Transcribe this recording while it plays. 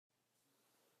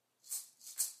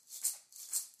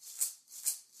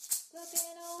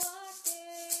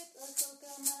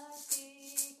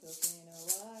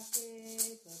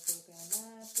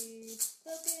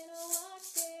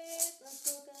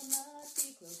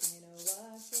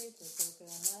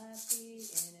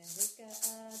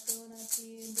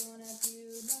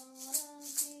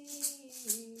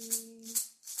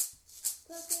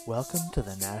Welcome to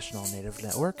the National Native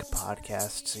Network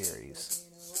podcast series.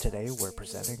 Today we're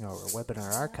presenting our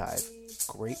webinar archive,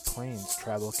 Great Plains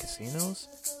Tribal Casinos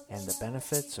and the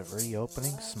Benefits of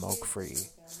Reopening Smoke-Free.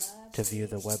 To view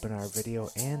the webinar video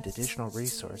and additional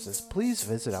resources, please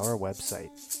visit our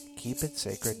website,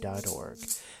 keepitsacred.org,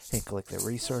 and click the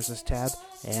Resources tab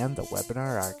and the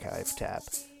Webinar Archive tab.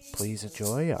 Please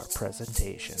enjoy our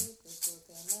presentation.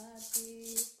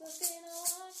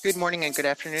 Good morning and good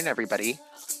afternoon, everybody.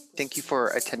 Thank you for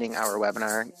attending our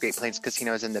webinar, Great Plains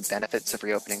Casinos and the Benefits of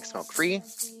Reopening Smoke-Free.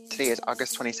 Today is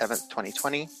August 27th,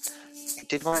 2020. I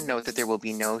did want to note that there will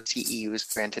be no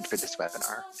CEUs granted for this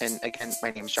webinar. And again,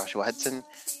 my name is Joshua Hudson, and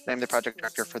I'm the project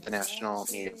director for the National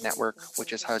Native Network,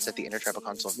 which is housed at the Intertribal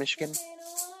Council of Michigan.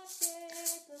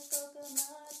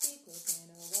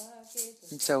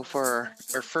 And so for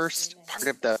our first part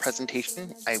of the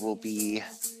presentation, I will be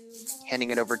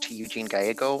handing it over to Eugene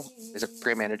Gallego, who is a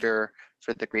program manager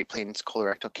for the Great Plains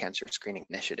Colorectal Cancer Screening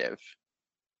Initiative.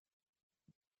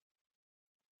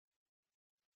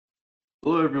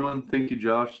 Hello, everyone. Thank you,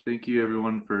 Josh. Thank you,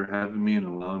 everyone, for having me and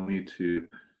allowing me to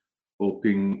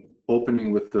opening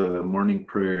with the morning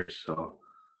prayer. So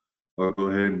I'll go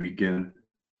ahead and begin.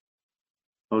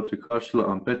 O tukashla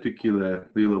ampetikile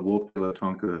lila wopila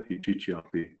tonka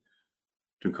hichichiapi.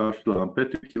 Tukashla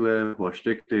ampetikile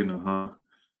washtekte naha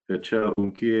vecha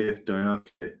unkie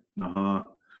dayake naha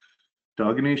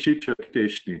dagni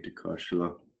shichakteshni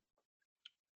tukashla.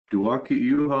 Duaki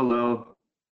iu halal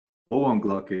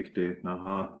Oanglakekte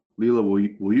naha lila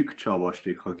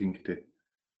wuyukchawashte haginkte.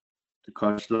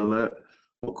 Tukashla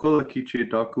okola kiche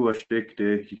daku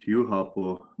ashtekte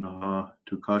yuhapo naha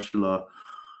tukashla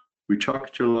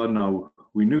wichakchala na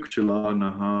winukchala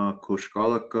naha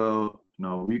koshkalaka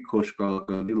na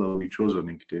wikoshkalaka lila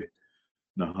wichozanikte.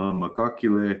 Naha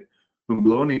makakile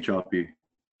umbloni chapi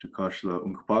tukashla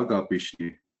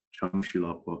unkpagapishti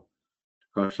chamshilapo.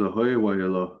 Tukashla hoye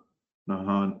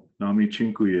naha nami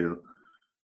chinkuyel.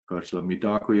 Kashla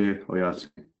mitakuye oyasi.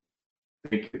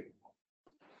 Thank you.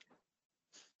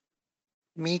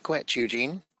 Miigwech,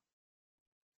 Eugene.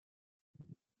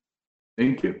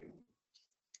 Thank you.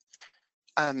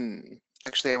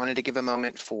 Actually, I wanted to give a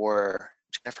moment for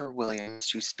Jennifer Williams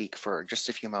to speak for just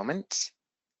a few moments.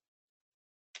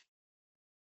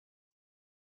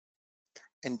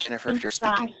 And Jennifer, if you're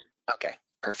speaking. Okay,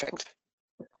 perfect.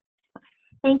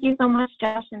 Thank you so much,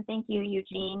 Josh, and thank you,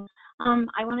 Eugene.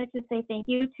 I wanted to say thank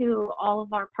you to all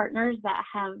of our partners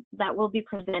that will be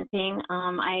presenting.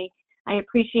 I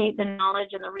appreciate the knowledge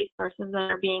and the resources that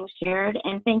are being shared,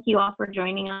 and thank you all for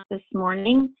joining us this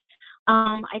morning.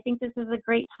 I think this is a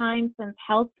great time since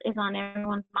health is on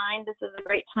everyone's mind. This is a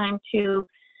great time to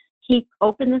keep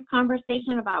open this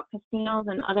conversation about casinos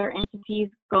and other entities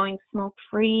going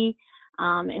smoke-free,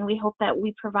 and we hope that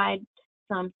we provide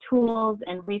some tools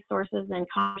and resources and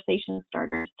conversation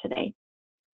starters today.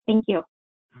 Thank you.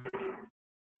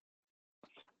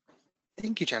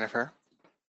 Thank you, Jennifer.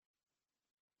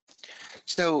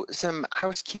 So some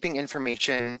housekeeping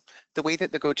information. The way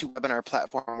that the GoToWebinar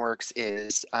platform works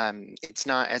is it's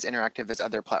not as interactive as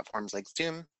other platforms like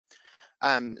Zoom.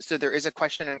 So there is a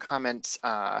question and comments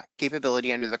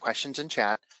capability under the questions and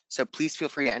chat. So please feel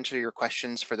free to enter your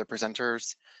questions for the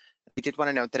presenters. We did want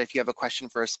to note that if you have a question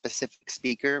for a specific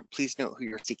speaker, please note who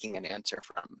you're seeking an answer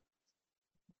from.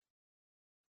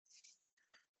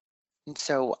 And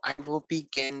so I will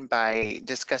begin by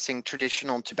discussing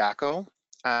traditional tobacco.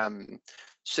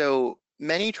 So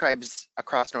many tribes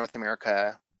across North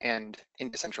America and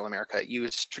into Central America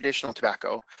use traditional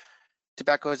tobacco.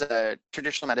 Tobacco is a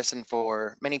traditional medicine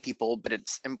for many people, but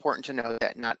it's important to know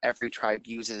that not every tribe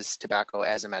uses tobacco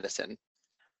as a medicine.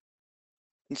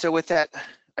 And so with that,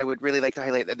 I would really like to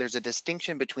highlight that there's a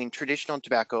distinction between traditional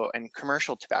tobacco and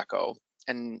commercial tobacco.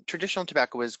 And traditional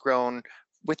tobacco is grown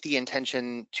with the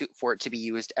intention for it to be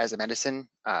used as a medicine.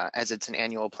 As it's an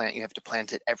annual plant, you have to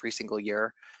plant it every single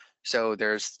year. So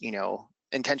there's,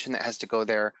 intention that has to go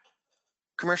there.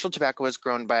 Commercial tobacco is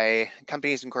grown by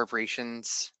companies and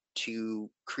corporations to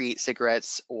create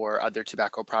cigarettes or other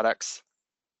tobacco products.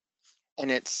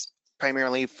 And it's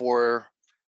primarily for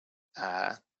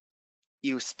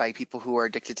use by people who are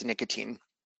addicted to nicotine.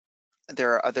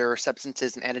 There are other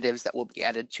substances and additives that will be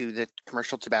added to the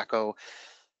commercial tobacco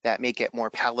that make it more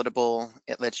palatable.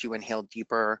 It lets you inhale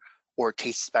deeper or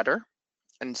tastes better.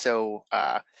 And so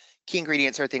key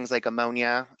ingredients are things like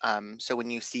ammonia. So when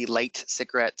you see light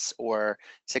cigarettes or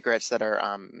cigarettes that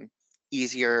are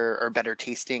easier or better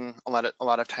tasting, a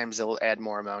lot of times they'll add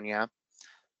more ammonia.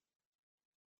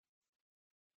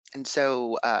 And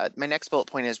so my next bullet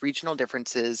point is regional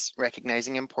differences,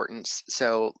 recognizing importance.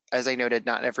 So as I noted,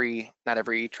 not every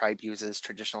tribe uses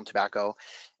traditional tobacco.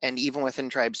 And even within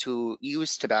tribes who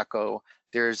use tobacco,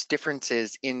 there's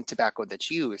differences in tobacco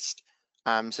that's used.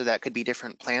 So that could be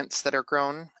different plants that are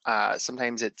grown.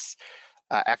 Sometimes it's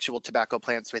actual tobacco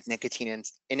plants with nicotine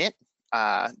in it,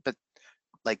 but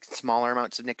like smaller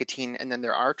amounts of nicotine. And then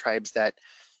there are tribes that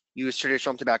use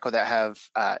traditional tobacco that have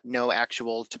no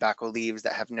actual tobacco leaves,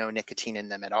 that have no nicotine in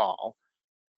them at all.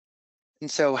 And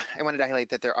so I wanted to highlight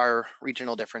that there are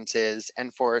regional differences.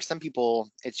 And for some people,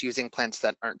 it's using plants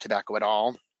that aren't tobacco at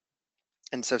all.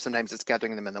 And so sometimes it's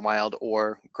gathering them in the wild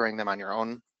or growing them on your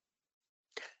own.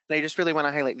 And I just really want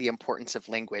to highlight the importance of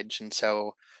language. And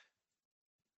so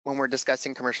when we're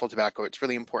discussing commercial tobacco, it's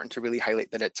really important to really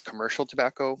highlight that it's commercial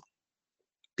tobacco,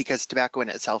 because tobacco in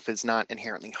itself is not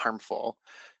inherently harmful.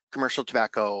 Commercial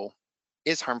tobacco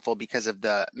is harmful because of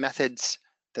the methods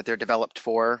that they're developed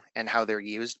for and how they're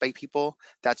used by people.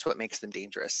 That's what makes them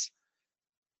dangerous.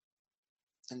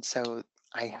 And so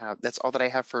that's all that I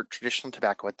have for traditional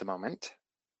tobacco at the moment.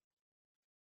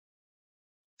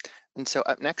 And so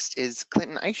up next is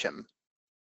Clinton Isham.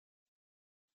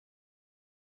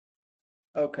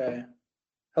 Okay.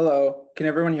 Hello. Can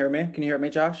everyone hear me? Can you hear me,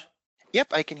 Josh? Yep,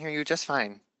 I can hear you just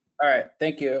fine. All right.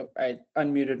 Thank you. I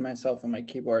unmuted myself on my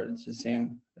keyboard. It's just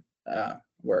seeing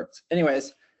works.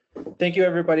 Anyways, thank you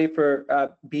everybody for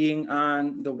being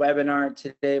on the webinar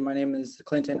today. My name is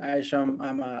Clinton Isham.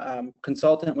 I'm a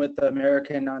consultant with the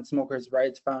American Non-Smokers'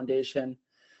 Rights Foundation.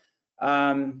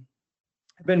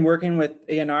 I've been working with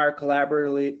ANR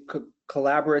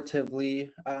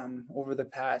collaboratively over the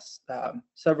past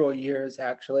several years,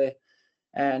 actually.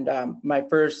 And my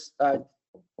first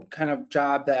kind of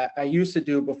job that I used to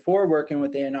do before working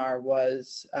with ANR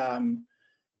was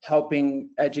helping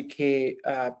educate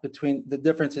between the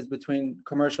differences between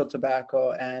commercial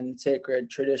tobacco and sacred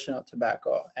traditional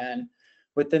tobacco, and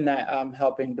within that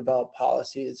helping develop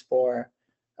policies for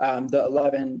the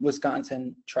 11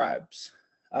 Wisconsin tribes.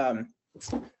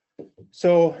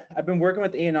 So I've been working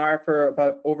with ANR for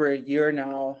about over a year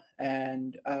now,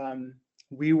 and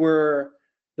we were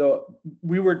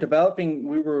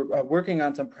working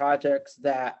on some projects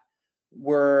that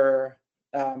were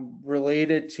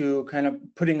related to kind of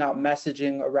putting out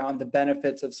messaging around the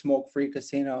benefits of smoke-free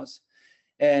casinos.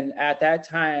 And at that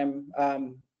time,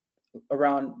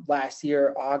 around last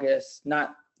year, August,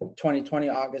 not 2020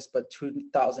 August, but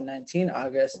 2019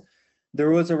 August,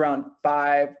 there was around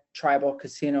 5 tribal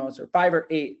casinos, or 5 or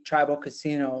 8 tribal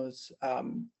casinos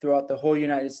throughout the whole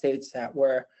United States that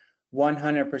were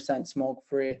 100%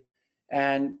 smoke-free.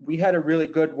 And we had a really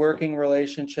good working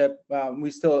relationship.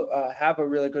 We still have a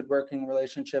really good working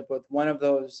relationship with one of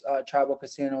those tribal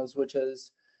casinos, which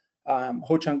is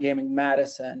Ho-Chunk Gaming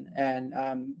Madison. And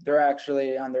they're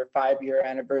actually on their 5-year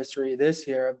anniversary this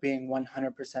year of being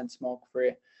 100%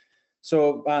 smoke-free.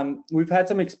 So we've had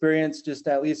some experience just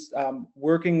at least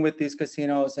working with these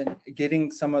casinos and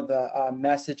getting some of the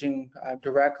messaging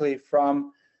directly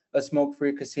from a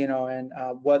smoke-free casino and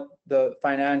what the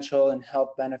financial and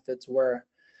health benefits were.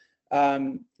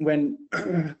 When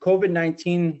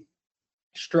COVID-19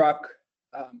 struck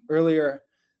earlier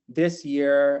this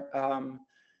year,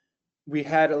 we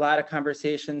had a lot of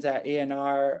conversations at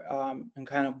ANR and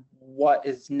kind of what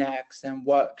is next and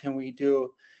what can we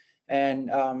do. And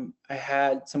I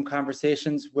had some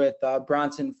conversations with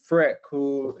Bronson Frick,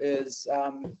 who is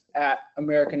at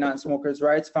American Non-Smokers'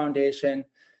 Rights Foundation,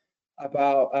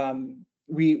 about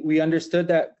we understood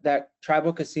that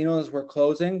tribal casinos were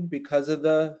closing because of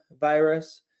the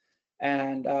virus,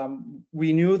 and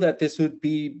we knew that this would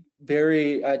be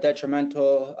very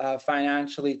detrimental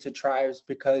financially to tribes,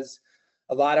 because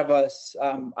a lot of us,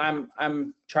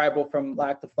 I'm tribal from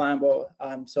Lac du Flambeau,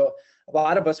 so a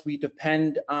lot of us, we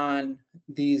depend on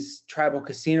these tribal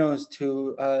casinos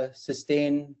to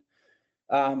sustain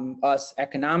us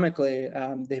economically.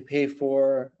 They pay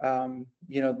for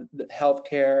the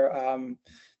healthcare,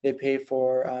 they pay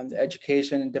for the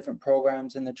education and different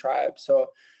programs in the tribe.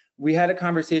 So we had a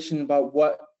conversation about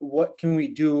what can we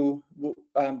do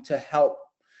to help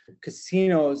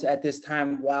casinos at this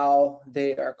time while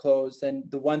they are closed. And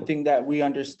the one thing that we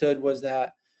understood was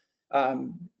that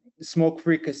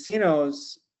smoke-free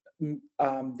casinos, there's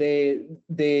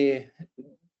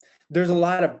a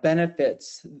lot of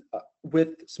benefits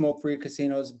with smoke-free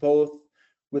casinos, both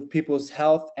with people's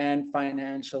health and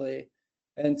financially.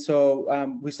 And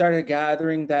so we started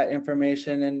gathering that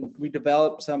information, and we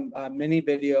developed some mini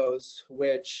videos,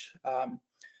 which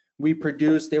we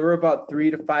produced. They were about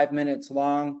 3 to 5 minutes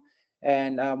long.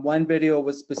 And one video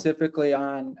was specifically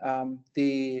on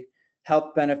the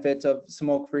health benefits of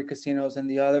smoke-free casinos, and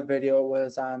the other video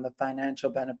was on the financial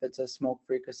benefits of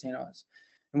smoke-free casinos.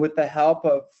 And with the help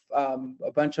of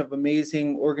a bunch of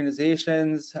amazing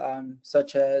organizations,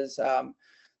 such as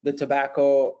the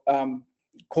tobacco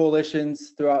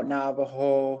coalitions throughout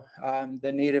Navajo,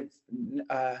 the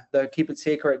Keep It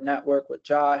Sacred Network with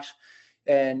Josh,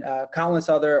 and countless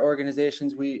other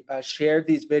organizations, we shared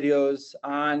these videos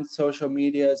on social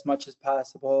media as much as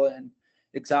possible and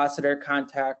exhausted our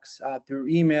contacts through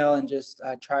email, and just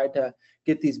tried to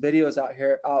get these videos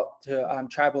out to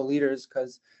tribal leaders,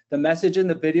 because the message in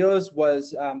the videos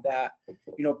was that,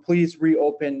 please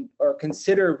reopen or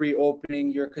consider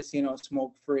reopening your casino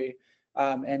smoke-free.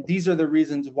 And these are the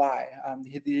reasons why.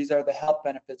 These are the health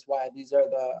benefits why. These are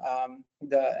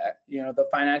the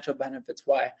financial benefits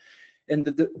why. And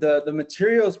the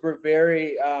materials were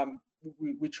very,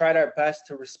 we tried our best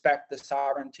to respect the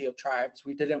sovereignty of tribes.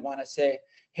 We didn't want to say,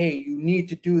 hey, you need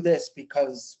to do this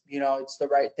because, it's the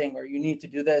right thing, or you need to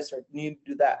do this, or you need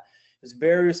to do that. It was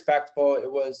very respectful.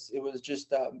 It was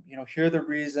just, here are the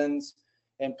reasons,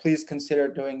 and please consider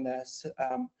doing this.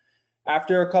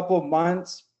 After a couple of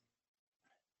months,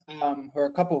 or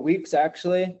a couple of weeks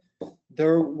actually,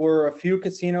 there were a few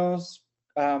casinos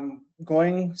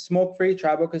going smoke-free,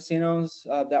 tribal casinos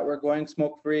that were going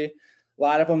smoke-free. A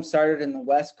lot of them started in the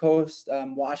West Coast,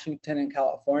 Washington and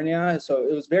California. So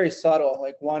it was very subtle,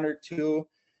 like one or two.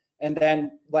 And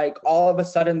then like all of a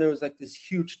sudden there was like this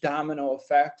huge domino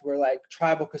effect where like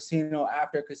tribal casino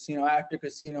after casino after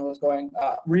casino was going,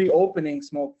 reopening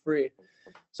smoke-free.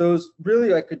 So it was really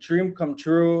like a dream come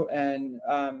true. And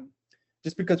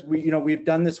just because we've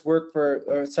done this work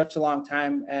for such a long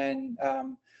time, and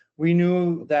we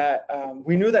knew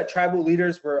that tribal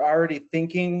leaders were already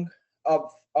thinking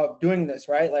of doing this,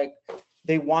 right? Like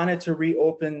they wanted to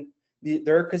reopen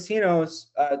their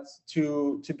casinos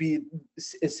to be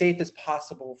as safe as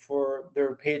possible for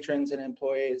their patrons and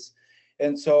employees.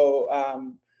 And so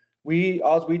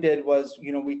all we did was,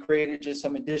 we created just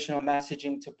some additional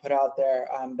messaging to put out there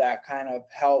that kind of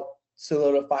helped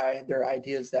solidify their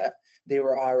ideas that they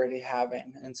were already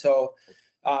having. And so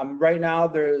right now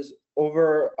there's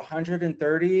over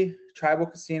 130 tribal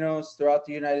casinos throughout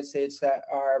the United States that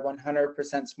are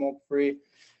 100% smoke-free.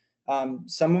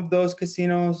 Some of those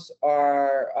casinos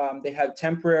they have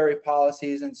temporary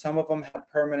policies, and some of them have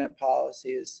permanent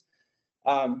policies.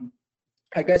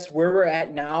 I guess where we're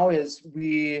at now is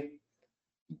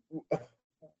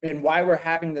and why we're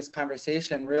having this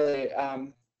conversation really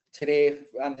today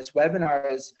on this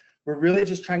webinar is we're really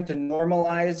just trying to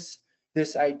normalize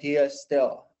this idea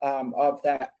still of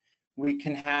that we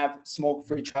can have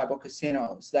smoke-free tribal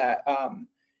casinos, that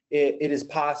it is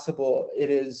possible, it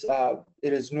is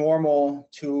normal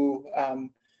to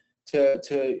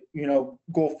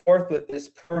go forth with this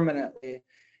permanently.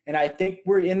 And I think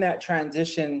we're in that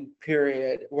transition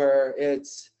period where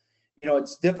it's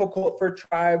difficult for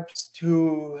tribes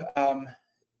to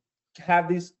have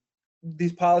these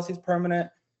policies permanent,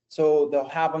 so they'll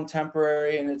have them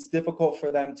temporary, and it's difficult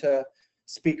for them to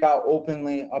speak out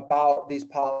openly about these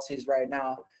policies right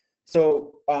now.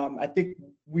 So I think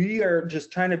we are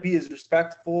just trying to be as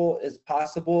respectful as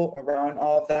possible around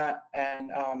all of that.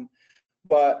 And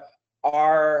but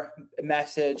our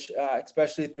message,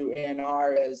 especially through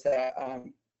ANR, is that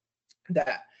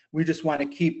that we just want to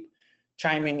keep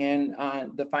chiming in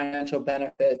on the financial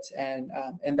benefits, and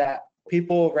that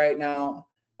people right now,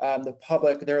 the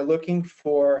public, they're looking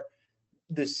for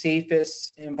the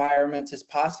safest environments as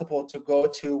possible to go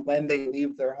to when they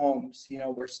leave their homes.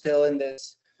 We're still in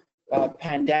this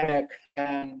pandemic,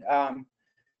 and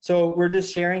so we're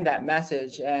just sharing that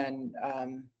message, and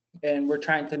we're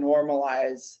trying to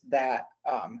normalize that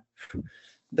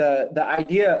the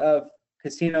idea of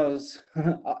casinos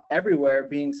everywhere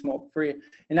being smoke-free.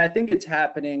 And I think it's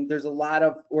happening. There's a lot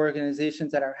of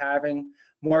organizations that are having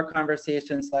more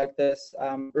conversations like this.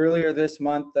 Earlier this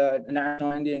month, the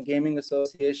National Indian Gaming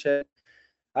Association,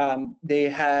 they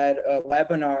had a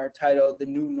webinar titled "The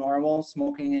New Normal: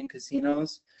 Smoking in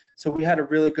Casinos." So we had a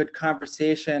really good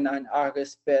conversation on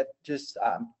August 5th, just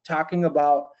talking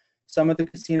about some of the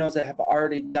casinos that have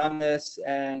already done this,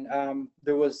 and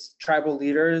there was tribal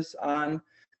leaders on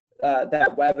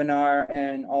that webinar,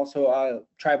 and also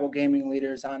tribal gaming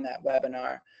leaders on that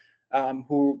webinar.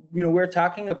 Who we're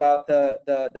talking about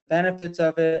the benefits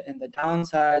of it and the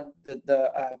downside,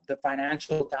 the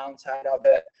financial downside of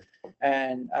it,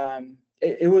 and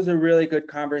it was a really good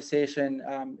conversation.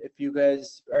 If you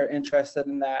guys are interested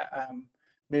in that,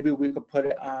 maybe we could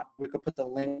put the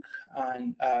link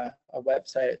on a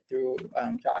website through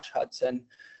Josh Hudson.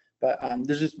 But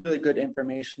there's just really good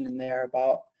information in there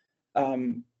about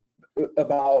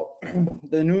about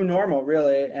the new normal,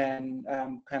 really, and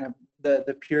kind of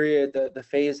the period, the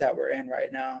phase that we're in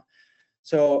right now.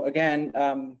 So again,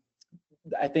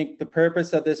 I think the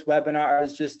purpose of this webinar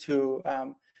is just to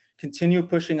continue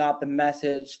pushing out the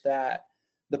message that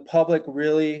the public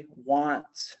really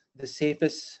wants the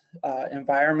safest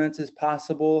environments as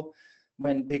possible.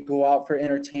 When they go out for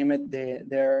entertainment,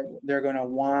 they're going to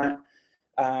want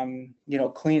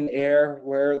clean air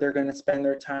where they're going to spend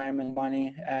their time and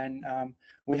money. And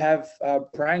we have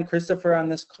Brian Christopher on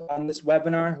this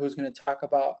webinar, who's going to talk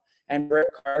about, and Brett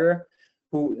Carter,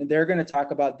 who they're going to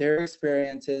talk about their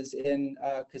experiences in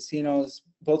casinos,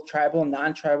 both tribal and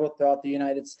non-tribal, throughout the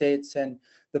United States, and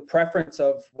the preference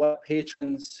of what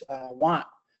patrons want.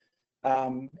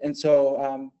 And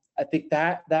so I think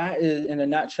that is, in a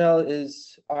nutshell,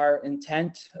 is our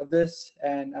intent of this.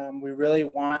 And we really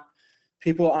want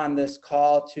people on this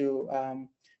call to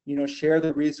share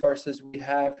the resources we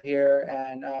have here,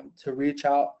 and to reach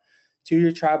out to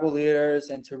your tribal leaders,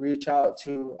 and to reach out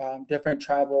to different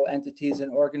tribal entities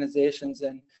and organizations,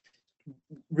 and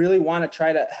really want to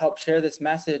try to help share this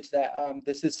message that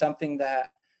this is something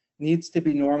that needs to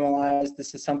be normalized.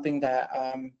 This is something that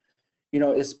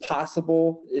is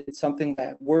possible. It's something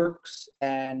that works,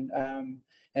 and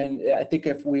I think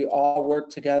if we all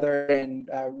work together and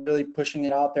really pushing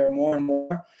it out there more and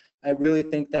more, I really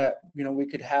think that we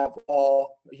could have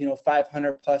all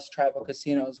 500 plus tribal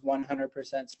casinos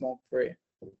 100% smoke free.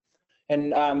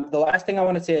 And the last thing I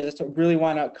want to say is just really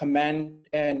want to commend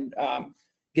and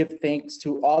give thanks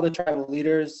to all the tribal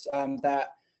leaders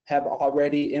that have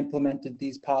already implemented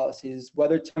these policies,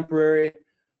 whether temporary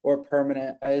or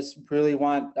permanent. I just really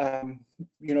want to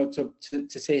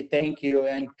say thank you.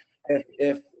 And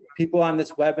if people on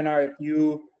this webinar, if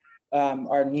you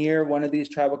are near one of these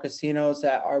tribal casinos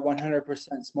that are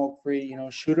 100% smoke-free,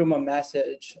 shoot them a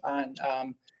message on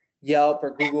Yelp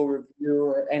or Google review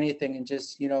or anything, and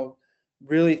just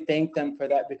really thank them for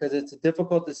that, because it's a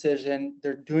difficult decision.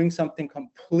 They're doing something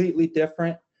completely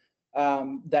different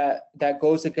that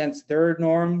goes against their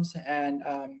norms,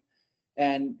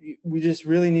 and we just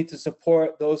really need to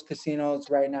support those casinos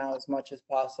right now as much as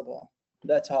possible.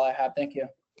 That's all I have. Thank you.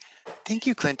 Thank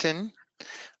you, Clinton.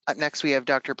 Up next, we have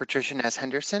Dr. Patricia Nez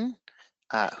Henderson,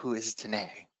 who is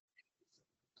Danae.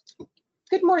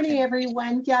 Good morning,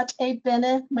 everyone. Yate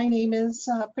Bennett. My name is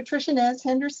Patricia Nez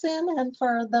Henderson, and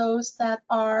for those that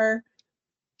are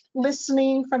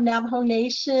listening from Navajo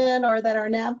Nation or that are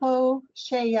Navajo,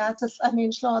 Sheyat,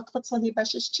 Aninshlo, Tlatsoni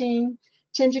Bashishchin,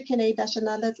 Chinjikine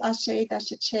Dashanalet, Ashe,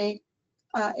 Dashache,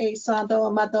 A Sando,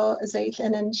 Amado, Azait,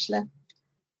 and Anishle.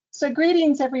 So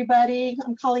greetings, everybody.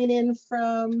 I'm calling in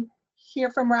from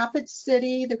Rapid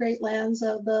City, the great lands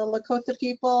of the Lakota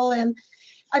people, and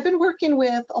I've been working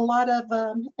with a lot of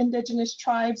indigenous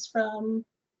tribes from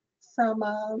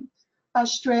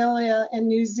Australia and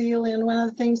New Zealand. One of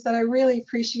the things that I really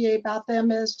appreciate about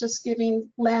them is just giving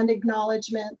land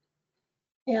acknowledgement.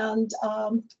 And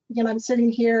I'm sitting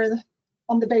here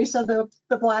on the base of the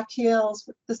Black Hills,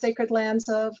 the sacred lands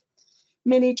of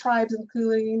many tribes,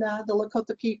 including the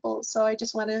Lakota people. So I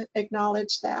just want to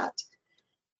acknowledge that.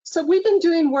 So we've been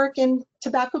doing work in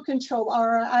tobacco control,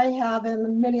 or I have,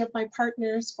 and many of my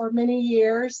partners, for many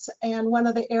years. And one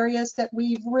of the areas that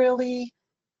we've really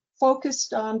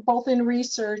focused on, both in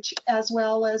research as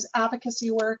well as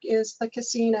advocacy work, is the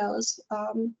casinos.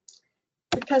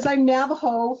 Because I'm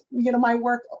Navajo, my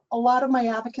work, a lot of my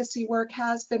advocacy work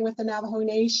has been with the Navajo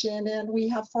Nation, and we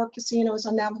have 4 casinos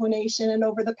on Navajo Nation. And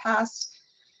over the past,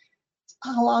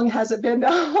 how long has it been?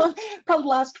 Probably the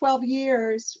last 12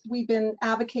 years, we've been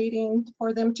advocating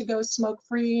for them to go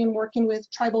smoke-free and working with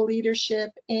tribal leadership.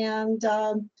 And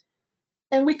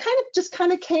we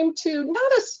kind of came to,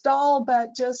 not a stall,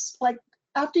 but just like,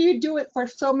 after you do it for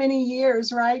so many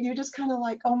years, right? You're just kind of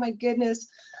like, oh my goodness,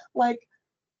 like,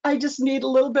 I just need a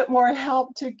little bit more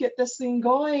help to get this thing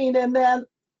going. And then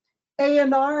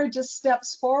A&R just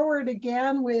steps forward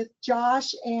again with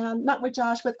Josh, and not with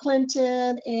Josh, with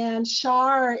Clinton and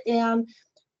Shar, and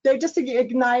they just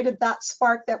ignited that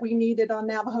spark that we needed on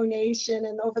Navajo Nation.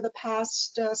 And over the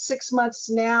past 6 months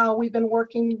now, we've been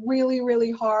working really, really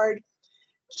hard,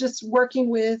 just working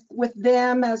with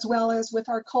them as well as with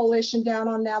our coalition down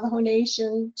on Navajo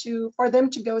Nation for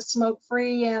them to go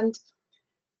smoke-free. And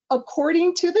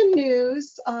according to the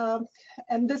news,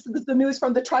 and this is the news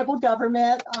from the tribal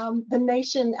government, the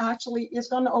nation actually is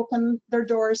going to open their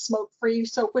doors smoke-free,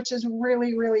 so which is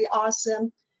really, really awesome.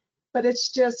 But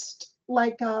it's just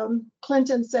like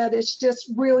Clinton said, it's just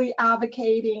really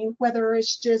advocating, whether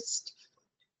it's just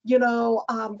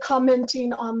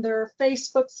commenting on their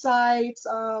Facebook sites,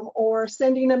 or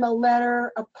sending them a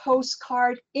letter, a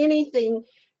postcard, anything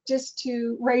just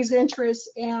to raise interest.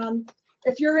 And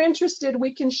if you're interested,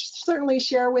 we can certainly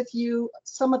share with you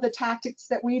some of the tactics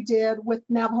that we did with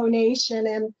Navajo Nation.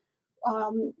 And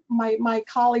my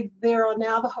colleague there on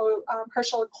Navajo,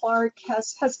 Herschel Clark,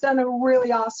 has done a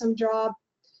really awesome job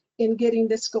in getting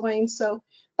this going. So,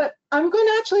 but I'm going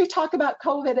to actually talk about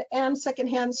COVID and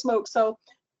secondhand smoke. So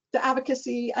the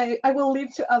advocacy, I will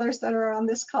leave to others that are on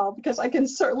this call, because I can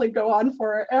certainly go on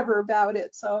forever about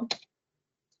it. So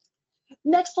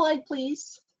next slide,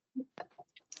 please.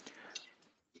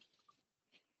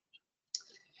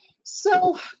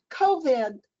 So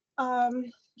COVID,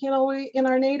 in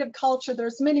our native culture,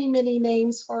 there's many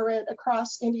names for it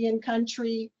across Indian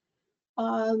country.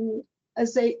 Sabadine,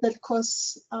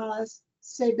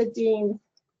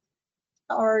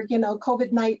 or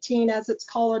COVID-19 as it's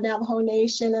called in Navajo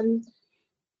Nation, and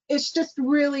it's just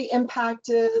really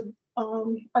impacted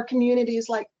our communities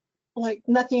like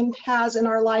nothing has in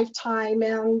our lifetime.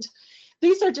 And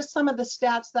these are just some of the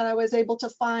stats that I was able to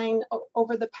find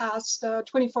over the past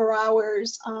 24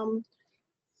 hours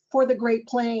for the Great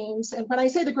Plains. And when I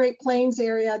say the Great Plains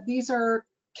area, these are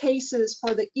cases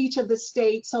for each of the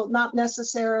states, so not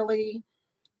necessarily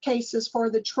cases for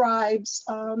the tribes,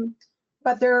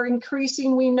 but they're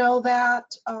increasing. We know that,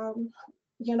 and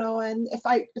if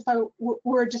I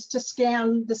were just to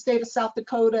scan the state of South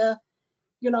Dakota,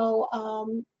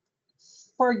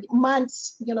 for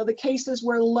months, the cases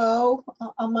were low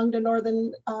among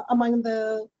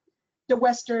the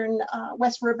Western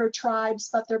West River tribes,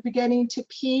 but they're beginning to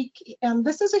peak. And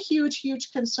this is a huge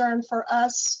concern for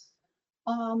us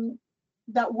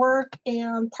that work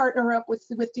and partner up with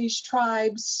these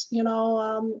tribes,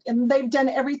 and they've done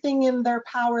everything in their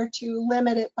power to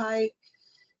limit it by,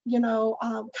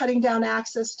 cutting down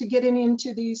access to getting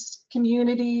into these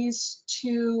communities,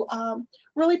 to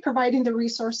really providing the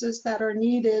resources that are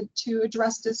needed to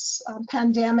address this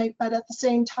pandemic. But at the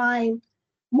same time,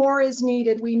 more is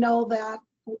needed. We know that,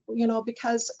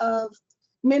 because of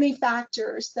many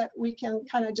factors that we can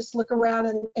kind of just look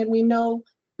around, and we know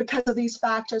because of these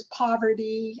factors,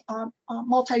 poverty,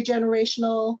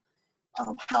 multi-generational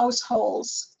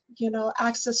households,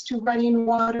 access to running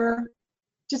water,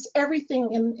 just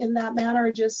everything in that manner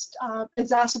just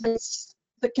exacerbates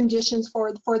the conditions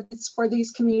for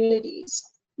these communities.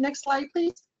 Next slide,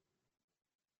 please.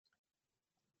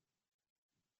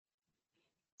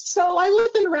 So I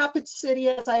live in Rapid City,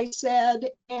 as I said,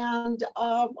 and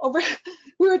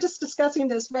we were just discussing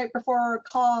this right before our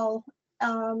call.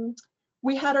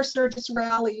 We had our Sturgis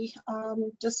rally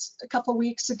just a couple of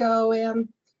weeks ago,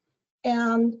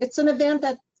 and it's an event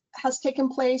that has taken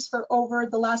place for over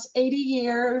the last 80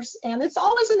 years, and it's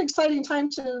always an exciting time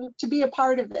to be a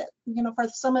part of it. For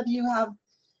some of you have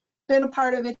been a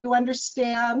part of it, you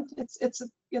understand it's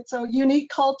a unique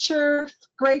culture,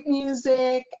 great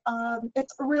music.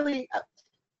 It's really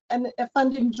a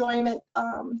fun enjoyment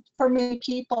for many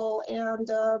people, and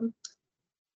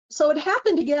so it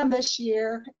happened again this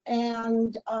year,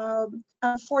 and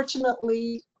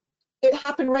unfortunately, it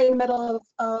happened right in the middle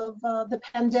of the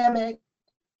pandemic.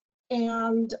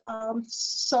 And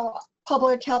so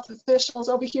public health officials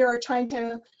over here are trying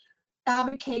to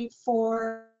advocate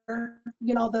for,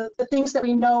 the things that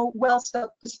we know well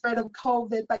stop the spread of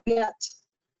COVID, but yet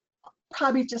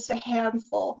probably just a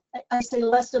handful. I say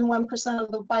less than 1%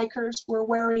 of the bikers were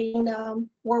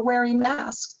wearing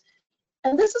masks.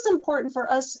 And this is important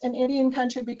for us in Indian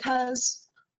country because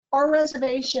our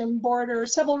reservation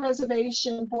borders, several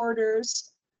reservation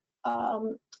borders,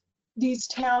 these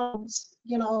towns,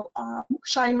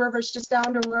 Cheyenne River's just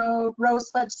down the road,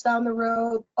 Rosebud's down the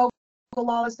road,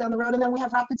 Ogallala's down the road, and then we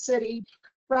have Rapid City.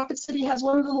 Rapid City has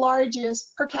one of the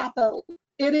largest per capita.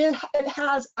 It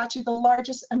has actually the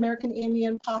largest American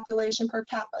Indian population per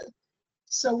capita.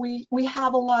 So we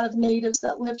have a lot of natives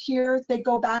that live here. They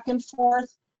go back and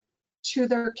forth to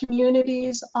their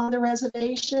communities on the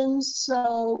reservations.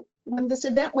 So when this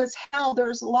event was held,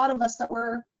 there's a lot of us that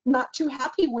were not too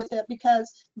happy with it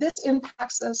because this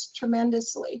impacts us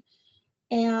tremendously.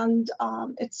 And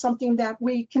it's something that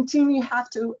we continue to have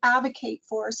to advocate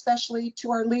for, especially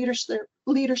to our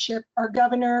leadership, our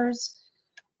governors,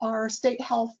 our state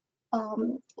health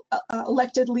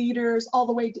elected leaders, all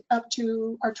the way up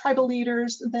to our tribal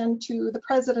leaders, then to the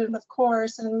president, of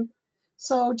course. And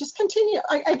so just continue,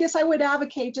 I guess I would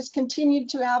advocate, just continue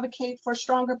to advocate for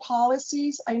stronger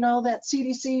policies. I know that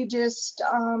CDC just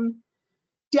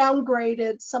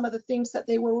downgraded some of the things that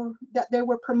they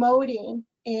were promoting,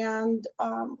 and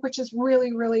which is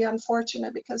really, really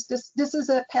unfortunate because this is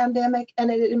a pandemic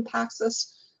and it impacts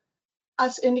us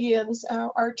us Indians,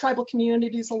 our tribal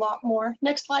communities a lot more.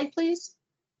 Next slide, please.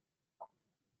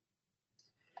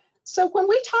 So when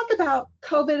we talk about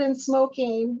COVID and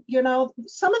smoking, you know,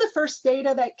 some of the first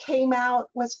data that came out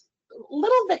was a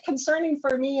little bit concerning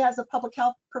for me as a public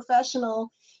health professional.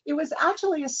 It was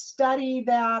actually a study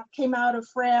that came out of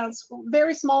France,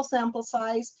 very small sample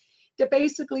size, that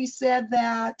basically said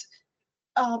that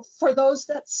for those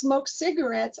that smoke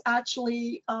cigarettes,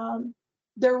 actually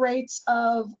their rates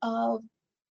of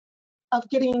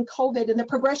getting COVID and the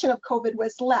progression of COVID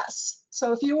was less.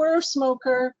 So if you were a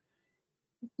smoker,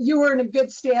 you were in a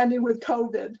good standing with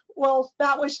COVID. Well,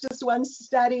 that was just one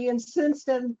study, and since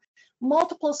then,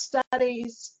 multiple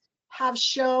studies have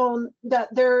shown that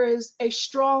there is a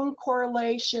strong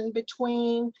correlation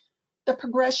between the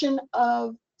progression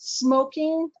of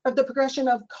smoking, or the progression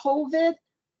of COVID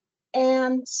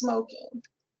and smoking.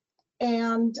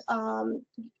 And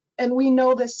we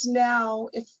know this now.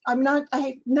 I've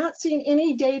not seen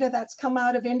any data that's come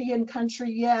out of Indian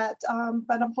country yet,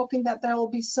 but I'm hoping that there will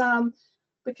be some,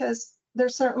 because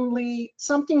there's certainly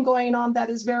something going on that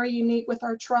is very unique with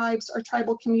our tribes, our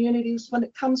tribal communities when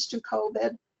it comes to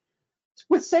COVID.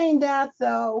 With saying that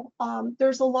though,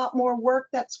 there's a lot more work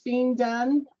that's being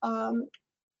done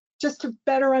just to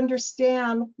better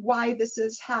understand why this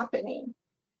is happening.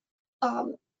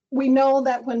 We know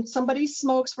that when somebody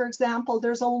smokes, for example,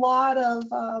 there's a lot of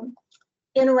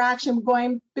interaction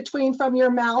going between from your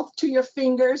mouth to your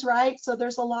fingers, right? So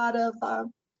there's a lot of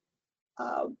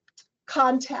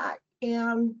contact,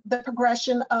 and the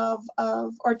progression of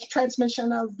or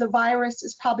transmission of the virus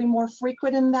is probably more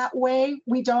frequent in that way.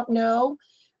 We don't know,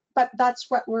 but that's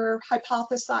what we're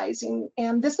hypothesizing.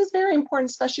 And this is very important,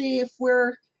 especially if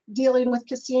we're dealing with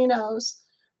casinos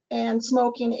and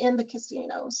smoking in the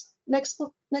casinos. Next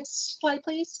slide,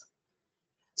 please.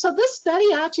 So this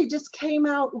study actually just came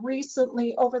out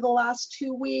recently over the last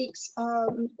 2 weeks.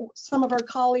 Some of our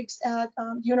colleagues at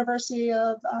University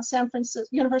of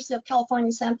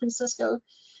California, San Francisco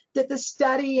did this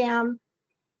study, and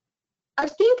I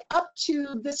think up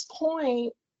to this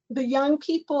point, the young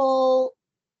people,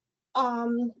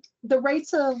 the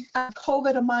rates of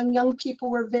COVID among young people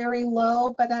were very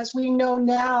low, but as we know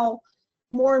now,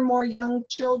 more and more young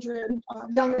children,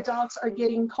 young adults are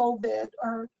getting COVID,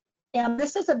 and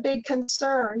this is a big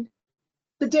concern.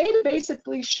 The data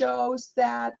basically shows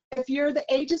that if you're the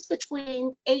ages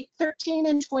between 13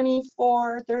 and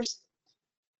 24,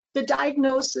 the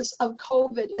diagnosis of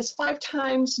COVID is 5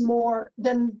 times more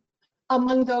than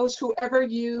among those who ever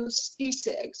use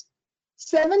e-cigs.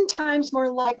 7 times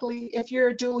more likely if you're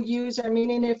a dual user,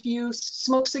 meaning if you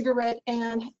smoke cigarette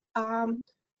and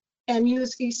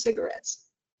use e-cigarettes.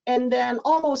 And then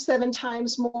almost 7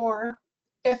 times more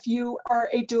if you are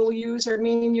a dual user,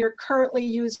 meaning you're currently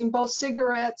using both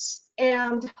cigarettes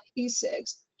and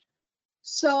e-cigs.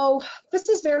 So this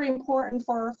is very important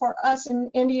for us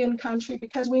in Indian country,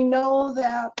 because we know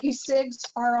that e-cigs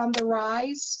are on the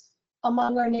rise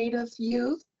among our native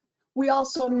youth. We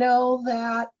also know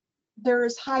that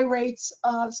there's high rates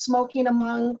of smoking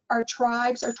among our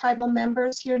tribes, our tribal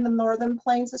members here in the Northern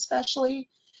Plains especially.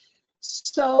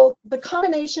 So the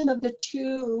combination of the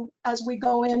two, as we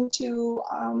go into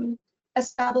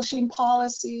establishing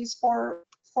policies for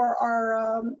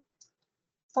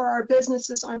our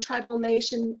businesses on tribal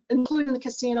nation, including the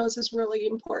casinos, is really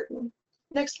important.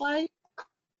 Next slide.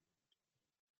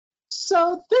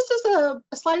 So this is a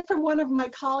slide from one of my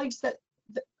colleagues that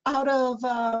out of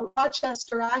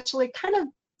Rochester, actually kind of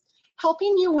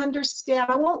helping you understand.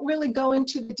 I won't really go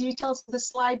into the details of the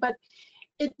slide, but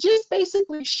it just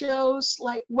basically shows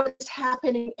like what's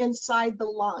happening inside the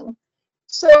lung.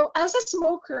 So as a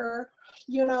smoker,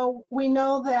 you know, we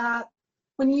know that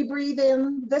when you breathe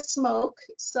in the smoke,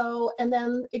 and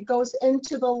then it goes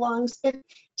into the lungs, it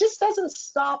just doesn't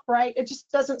stop, right? It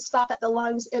just doesn't stop at the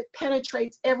lungs. It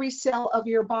penetrates every cell of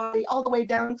your body, all the way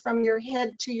down from your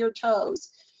head to your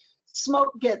toes.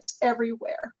 Smoke gets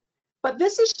everywhere. But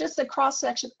this is just a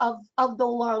cross-section of the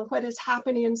lung, what is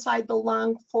happening inside the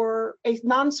lung for a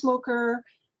non-smoker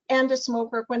and a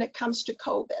smoker when it comes to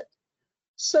COVID.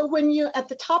 So when you, at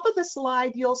the top of the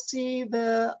slide, you'll see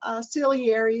the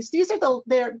ciliaries. These are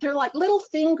they're like little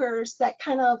fingers that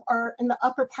kind of are in the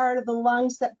upper part of the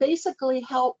lungs that basically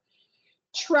help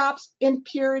trap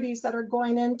impurities that are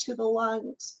going into the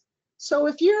lungs. So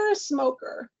if you're a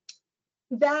smoker,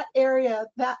 that area,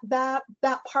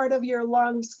 that part of your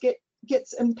lungs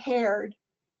gets impaired,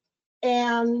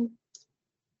 and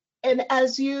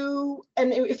if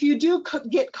you do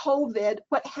get COVID,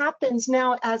 what happens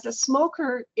now as a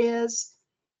smoker is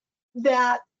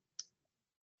that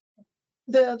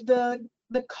the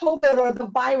the COVID or the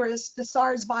virus, the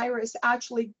SARS virus,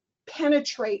 actually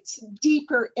penetrates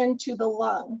deeper into the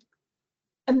lung.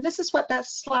 And this is what that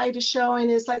slide is showing,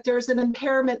 is like there's an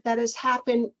impairment that has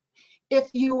happened if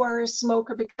you are a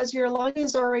smoker, because your lung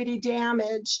is already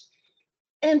damaged.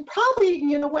 And probably,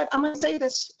 you know what, I'm going to say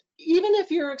this, even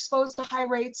if you're exposed to high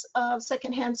rates of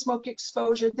secondhand smoke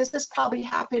exposure, this is probably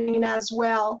happening as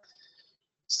well.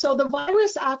 So the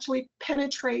virus actually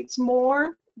penetrates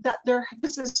more. That they're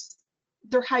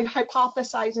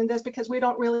hypothesizing this because we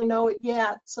don't really know it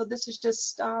yet. So this is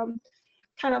just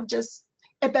kind of just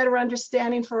a better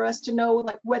understanding for us to know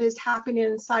like what is happening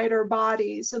inside our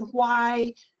bodies and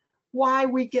why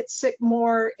we get sick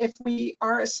more if we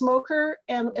are a smoker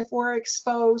and if we're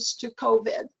exposed to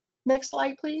COVID. Next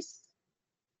slide, please.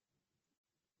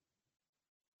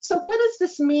 So what does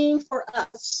this mean for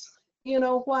us? You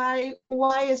know, why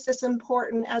is this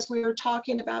important as we are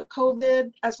talking about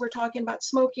COVID, as we're talking about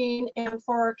smoking, and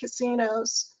for our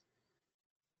casinos?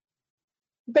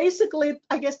 Basically,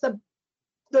 I guess the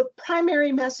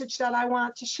primary message that I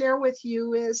want to share with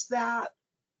you is that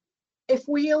if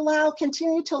we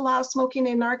continue to allow smoking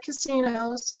in our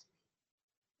casinos,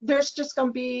 there's just going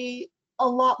to be a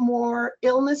lot more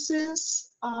illnesses.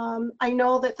 I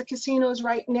know that the casinos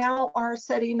right now are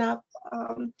setting up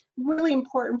really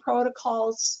important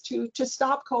protocols to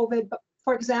stop COVID. But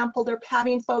for example, they're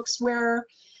having folks wear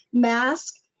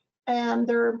masks, and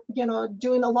they're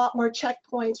doing a lot more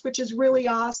checkpoints, which is really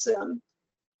awesome.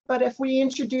 But if we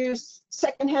introduce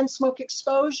secondhand smoke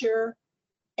exposure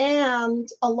and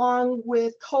along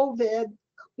with COVID,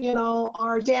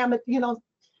 our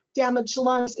damaged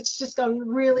lungs, it's just going to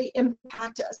really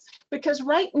impact us. Because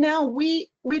right now we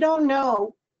don't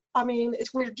know. I mean,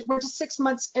 we're just 6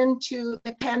 months into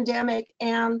the pandemic,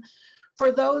 and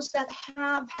for those that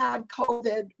have had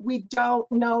COVID, we don't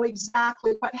know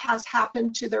exactly what has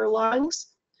happened to their lungs.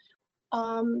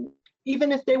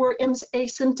 Even if they were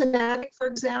asymptomatic, for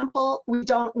example, we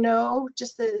don't know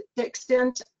just the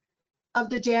extent of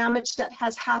the damage that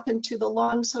has happened to the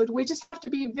lungs. So we just have to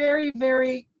be very,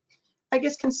 very, I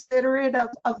guess, considerate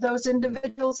of those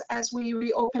individuals as we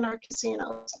reopen our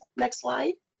casinos. Next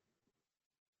slide.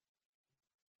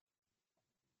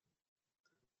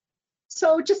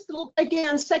 So just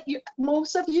again,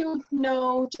 most of you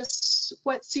know just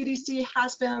what CDC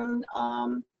has been,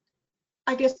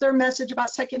 I guess their message about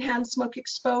secondhand smoke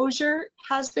exposure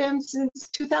has been since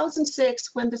 2006,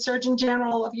 when the Surgeon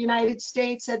General of the United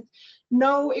States said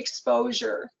no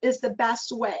exposure is the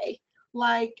best way.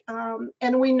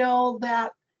 And we know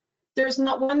that there's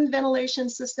not one ventilation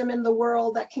system in the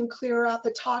world that can clear out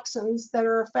the toxins that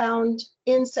are found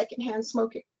in secondhand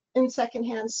smoke.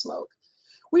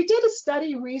 We did a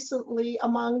study recently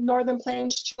among Northern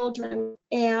Plains children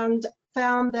and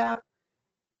found that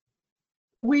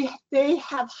they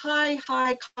have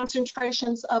high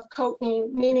concentrations of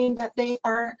cotinine, meaning that they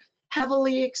are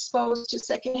heavily exposed to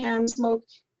secondhand smoke.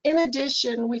 In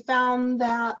addition, we found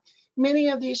that many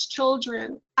of these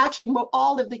children, actually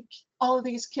all of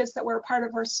these kids that were a part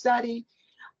of our study,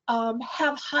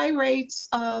 have high rates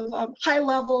of high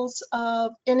levels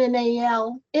of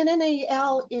NNAL.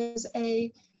 NNAL is a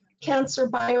cancer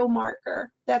biomarker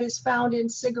that is found in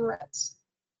cigarettes.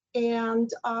 And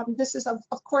this is,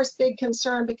 of course, big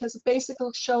concern, because it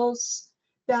basically shows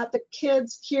that the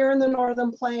kids here in the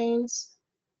Northern Plains,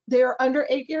 they're under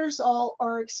 8 years old,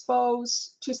 are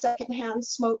exposed to secondhand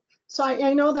smoke. So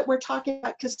I know that we're talking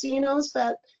about casinos,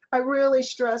 but I really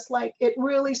stress, it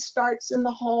really starts in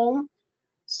the home.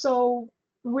 So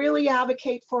really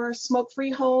advocate for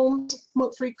smoke-free homes,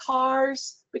 smoke-free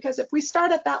cars, because if we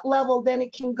start at that level, then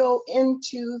it can go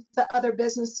into the other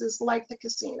businesses like the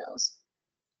casinos.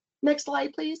 Next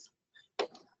slide, please.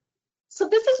 So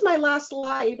this is my last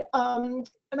slide. And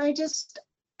I just,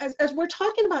 as we're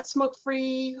talking about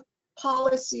smoke-free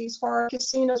policies for our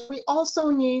casinos, we also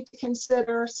need to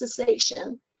consider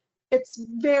cessation. It's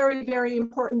very, very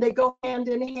important. They go hand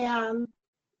in hand.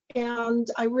 And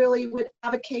I really would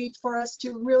advocate for us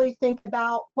to really think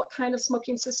about what kind of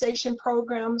smoking cessation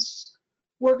programs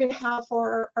we're going to have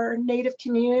for our Native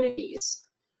communities.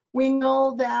 We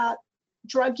know that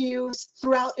drug use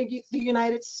throughout the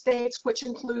United States, which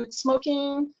includes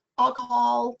smoking,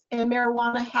 alcohol, and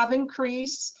marijuana, have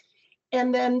increased.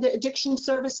 And then the addiction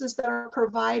services that are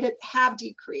provided have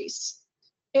decreased.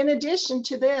 In addition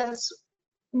to this,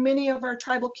 many of our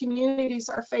tribal communities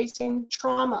are facing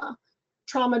trauma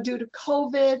due to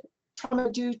COVID,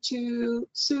 trauma due to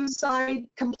suicide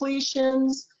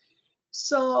completions.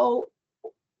 So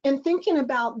in thinking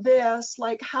about this,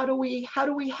 how do we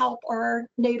help our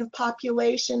Native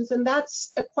populations? And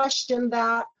that's a question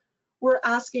that we're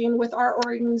asking with our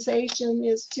organization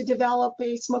is to develop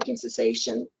a smoking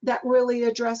cessation that really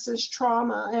addresses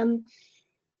trauma.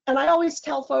 And I always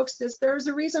tell folks this, there's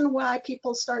a reason why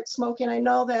people start smoking. I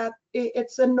know that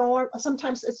it's a norm,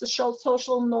 sometimes it's a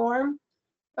social norm,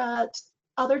 but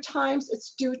other times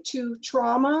it's due to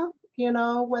trauma, you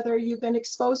know, whether you've been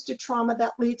exposed to trauma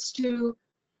that leads to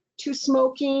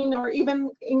smoking, or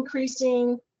even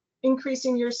increasing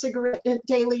your cigarette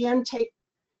daily intake.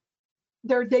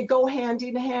 They go hand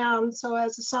in hand. So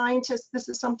as a scientist, this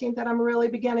is something that I'm really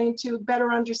beginning to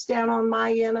better understand on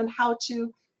my end, and how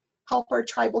to help our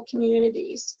tribal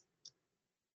communities.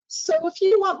 So if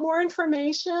you want more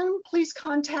information, please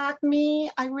contact me.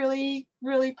 I really,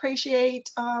 really appreciate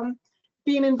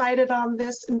being invited on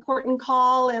this important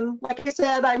call. And like I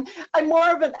said, I'm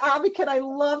more of an advocate. I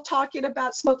love talking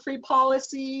about smoke-free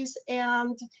policies,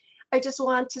 and I just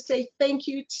want to say thank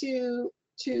you to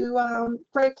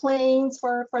Great Plains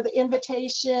for the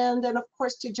invitation, and of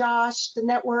course to Josh, the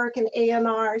network, and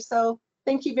ANR. So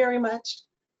thank you very much.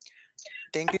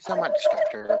 Thank you so much,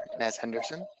 Dr. Nez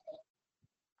Henderson.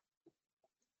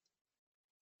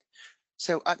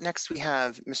 So up next we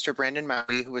have Mr. Brandon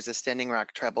Maui, who is a Standing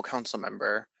Rock Tribal Council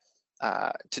member,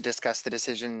 to discuss the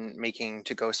decision making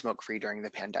to go smoke-free during the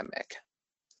pandemic.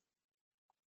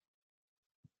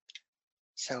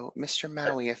 So Mr.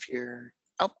 Maui, if you're,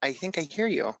 oh, I think I hear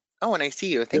you. Oh, and I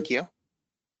see you. Thank you.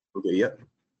 Okay, yeah.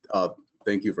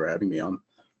 Thank you for having me on.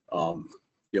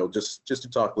 You know, just to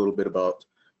talk a little bit about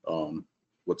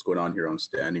what's going on here on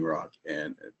Standing Rock,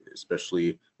 and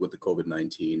especially with the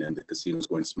COVID-19 and the casinos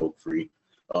going smoke-free.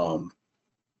 You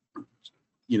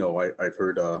know, I've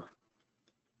heard the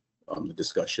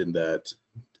discussion that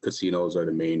casinos are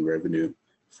the main revenue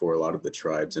for a lot of the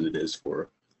tribes, and it is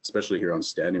for, especially here on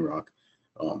Standing Rock.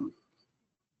 You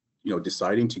know,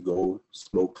 deciding to go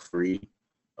smoke-free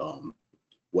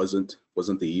wasn't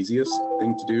the easiest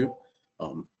thing to do.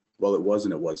 Well, it was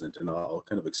and it wasn't, and I'll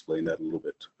kind of explain that a little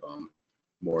bit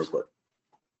more. But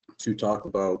to talk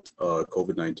about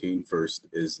COVID-19 first,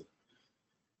 is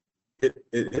it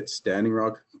hit Standing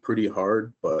Rock pretty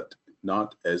hard, but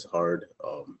not as hard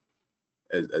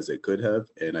as it could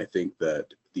have. And I think that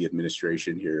the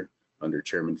administration here under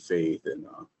Chairman Faith and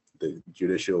the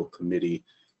Judicial Committee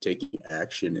taking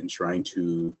action and trying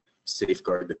to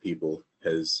safeguard the people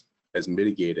has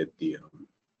mitigated the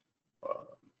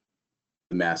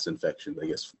mass infections, I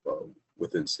guess,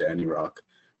 within Standing Rock.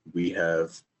 We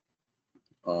have,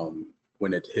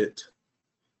 when it hit,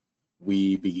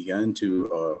 we began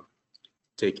to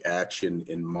take action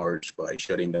in March by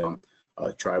shutting down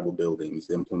tribal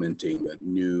buildings, implementing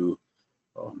new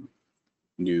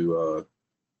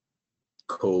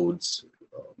codes,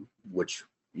 which,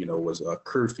 you know, was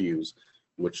curfews,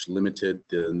 which limited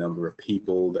the number of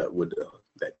people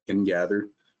that can gather.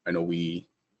 I know we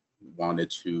wanted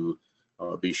to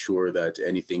be sure that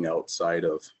anything outside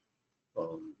of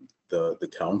the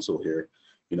council here,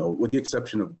 you know, with the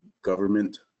exception of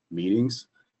government meetings,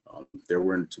 there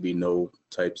weren't to be no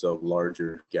types of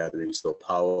larger gatherings. So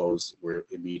powwows were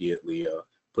immediately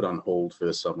put on hold for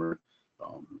the summer.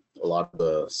 A lot of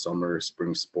the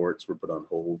spring sports were put on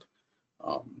hold.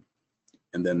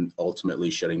 And then ultimately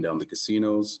shutting down the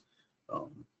casinos,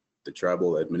 the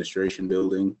tribal administration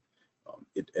building.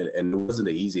 And it wasn't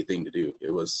an easy thing to do.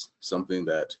 It was something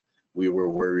that we were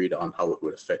worried on how it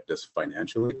would affect us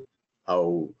financially.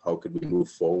 How could we move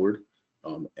forward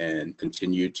and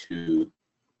continue to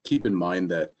keep in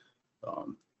mind that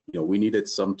you know, we needed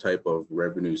some type of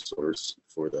revenue source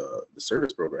for the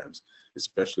service programs,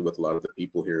 especially with a lot of the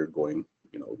people here going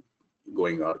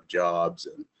out of jobs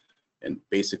and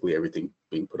basically everything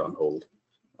being put on hold.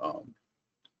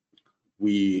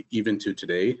 We, even to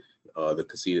today,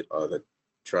 the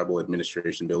tribal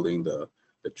administration building, the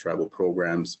tribal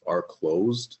programs are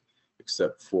closed,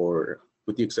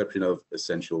 with the exception of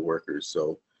essential workers.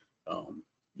 So,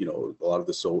 you know, a lot of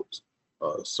the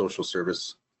social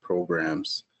service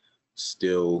programs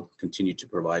still continue to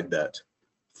provide that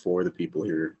for the people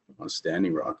here on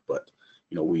Standing Rock. But,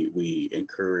 you know, we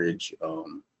encourage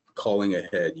calling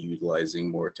ahead, utilizing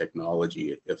more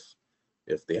technology if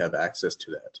they have access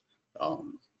to that.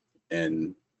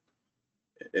 And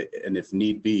if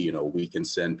need be, you know, we can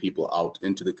send people out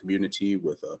into the community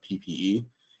with PPE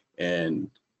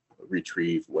and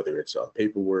retrieve, whether it's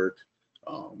paperwork,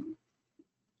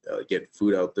 get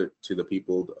food out there to the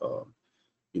people.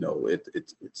 You know,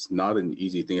 it's not an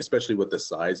easy thing, especially with the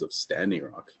size of Standing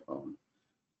Rock.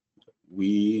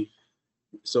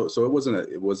 So it was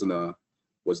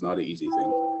not an easy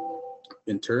thing.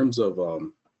 In terms of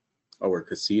our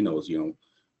casinos, you know,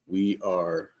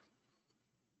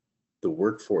 the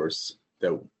workforce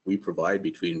that we provide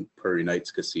between Prairie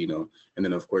Knights Casino, and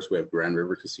then of course we have Grand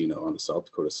River Casino on the South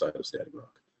Dakota side of Standing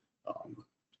Rock.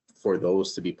 For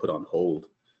those to be put on hold,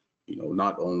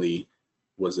 not only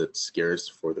was it scarce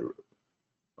for the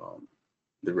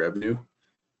revenue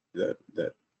that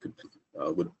could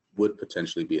would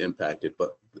potentially be impacted,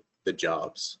 but the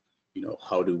jobs.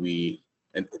 How do we,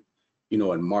 and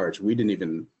in March we didn't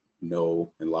even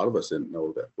know, and a lot of us didn't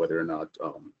know that whether or not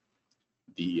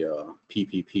the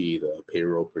PPP, the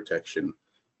payroll protection,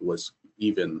 was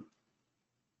even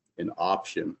an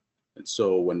option. And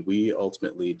so when we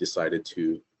ultimately decided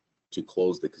to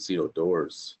close the casino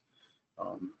doors,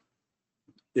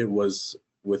 it was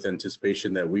with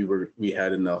anticipation that we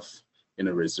had enough in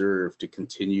a reserve to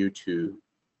continue to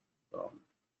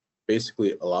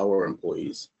basically allow our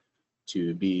employees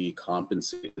to be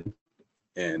compensated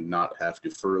and not have to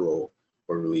furlough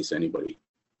or release anybody.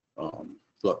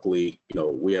 Luckily,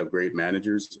 we have great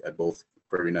managers at both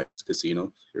Prairie Knights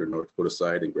Casino here in North Dakota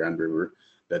side and Grand River,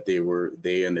 that they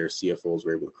and their CFOs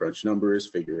were able to crunch numbers,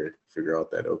 figure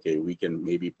out that, okay, we can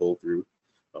maybe pull through.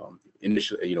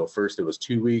 Initially, first it was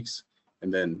 2 weeks,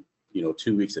 and then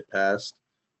 2 weeks had passed.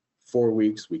 4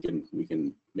 weeks, we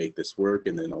can make this work,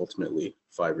 and then ultimately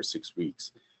 5 or 6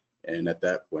 weeks. And at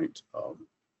that point,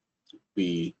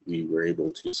 we were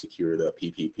able to secure the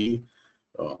PPP.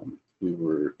 We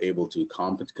were able to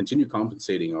continue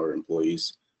compensating our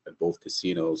employees at both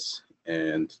casinos,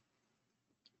 and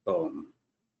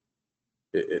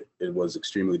it was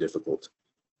extremely difficult.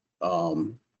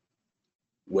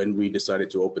 When we decided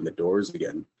to open the doors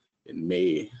again in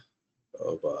May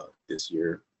of this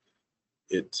year,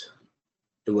 it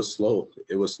was slow.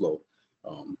 It was slow,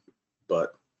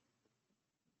 but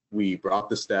we brought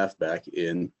the staff back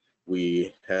in.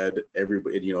 We had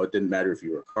everybody. It didn't matter if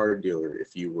you were a car dealer,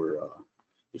 if you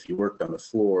worked on the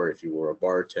floor, if you were a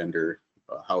bartender,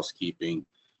 housekeeping,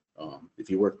 if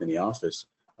you worked in the office.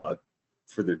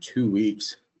 For the 2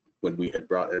 weeks when we had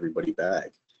brought everybody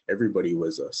back, everybody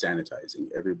was sanitizing.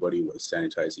 Everybody was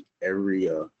sanitizing every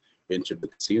inch of the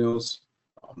casinos.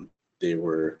 They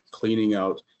were cleaning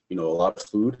out. A lot of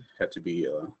food had to be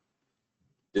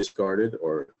discarded,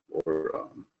 or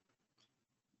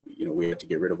we had to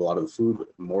get rid of a lot of the food. But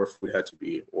more food had to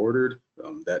be ordered.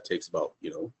 That takes about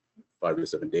 5 to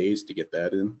 7 days to get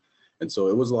that in, and so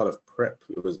it was a lot of prep.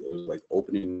 It was like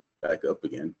opening back up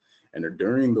again. And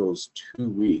during those 2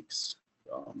 weeks,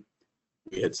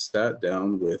 we had sat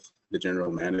down with the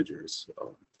general managers.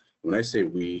 When I say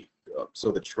we,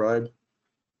 so the tribal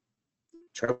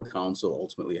council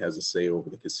ultimately has a say over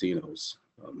the casinos,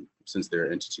 since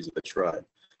they're entities of the tribe.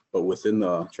 But within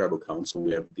the tribal council,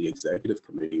 we have the executive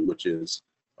committee, which is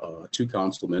 2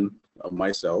 councilmen,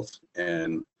 myself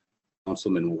and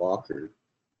Councilman Walker,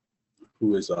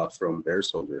 who is from Bear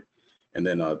Soldier, and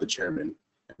then the chairman.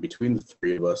 Between the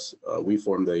 3 of us, we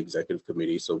form the executive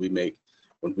committee. So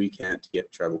when we can't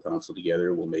get tribal council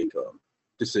together, we'll make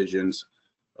decisions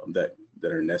that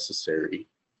are necessary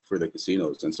for the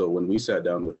casinos. And so when we sat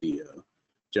down with the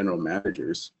general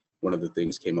managers, one of the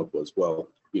things came up was, well,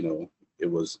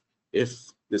 it was,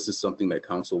 if this is something that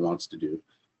council wants to do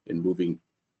in moving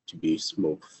to be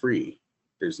smoke free,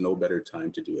 there's no better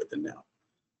time to do it than now.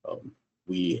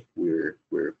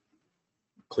 We're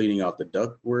cleaning out the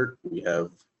ductwork. We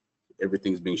have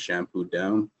everything's being shampooed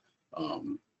down.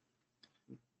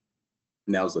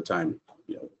 Now's the time,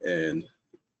 and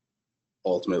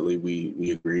ultimately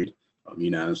we agreed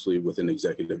unanimously with an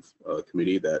executive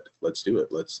committee that let's do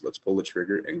it. Let's pull the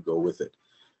trigger and go with it.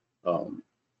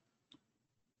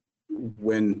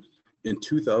 When in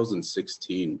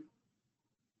 2016,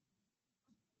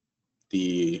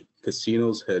 the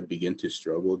casinos had begun to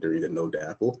struggle during the no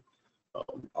DAPL.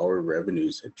 Our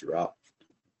revenues had dropped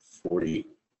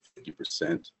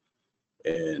 40-50%,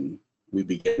 and we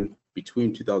began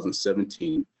between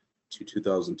 2017 to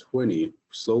 2020.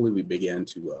 Slowly, we began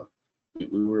to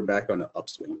we were back on an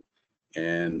upswing,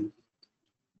 and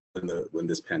when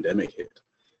this pandemic hit,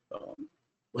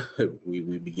 we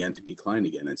began to decline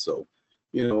again. And so,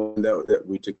 that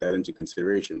we took that into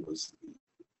consideration was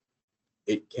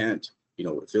it can't.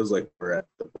 It feels like we're at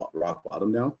the rock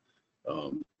bottom now.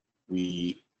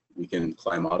 We can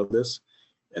climb out of this,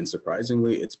 and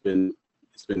surprisingly, it's been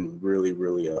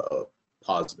really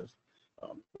positive,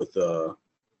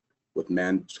 with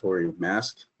mandatory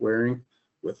mask wearing,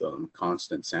 with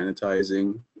constant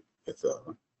sanitizing, with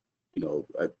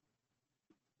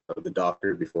the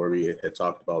doctor before we had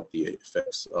talked about the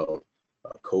effects of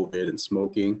COVID and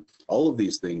smoking. All of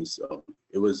these things,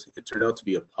 it turned out to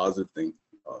be a positive thing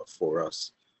for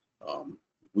us.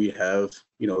 We have,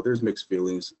 there's mixed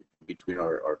feelings between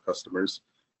our customers.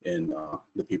 and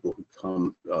the people who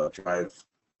come drive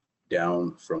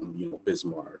down from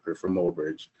Bismarck or from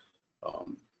Mobridge.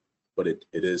 But it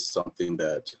is something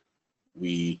that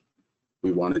we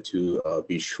wanted to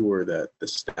be sure that the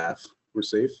staff were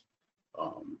safe,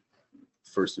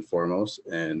 first and foremost,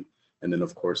 and then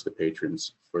of course the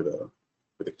patrons for the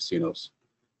casinos.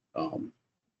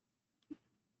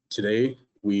 Today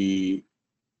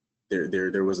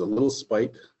there was a little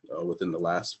spike within the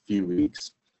last few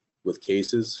weeks with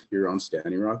cases here on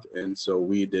Standing Rock, and so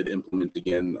we did implement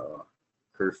again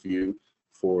curfew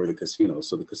for the casinos.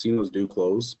 So the casinos do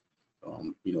close,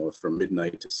 from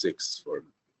midnight to 6 or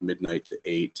midnight to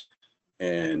 8,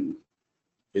 and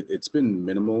it's been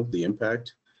minimal, the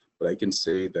impact, but I can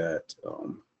say that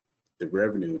the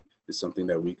revenue is something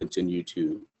that we continue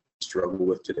to struggle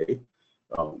with today.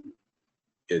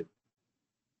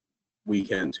 We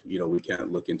can't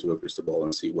look into a crystal ball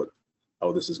and see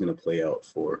how this is going to play out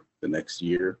for the next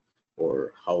year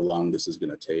or how long this is going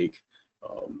to take.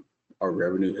 Our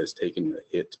revenue has taken a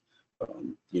hit,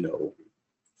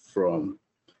 from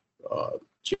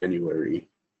January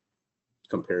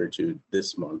compared to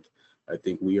this month. I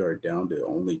think we are down to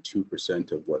only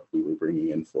 2% of what we were bringing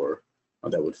in for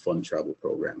that would fund travel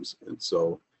programs. And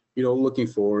so, looking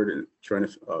forward and trying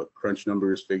to crunch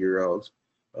numbers, figure out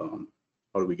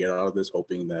how do we get out of this,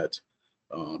 hoping that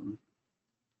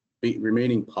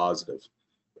remaining positive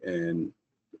and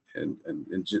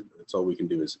that's all we can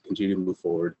do is continue to move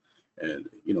forward. And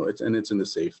it's in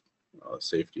the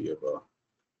safety of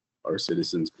our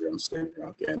citizens here on Standing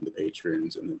Rock and the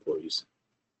patrons and the employees.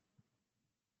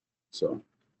 So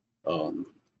I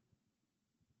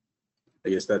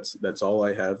guess that's all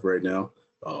I have right now.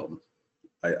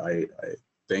 I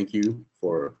thank you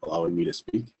for allowing me to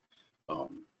speak.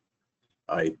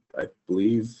 I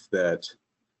believe that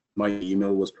my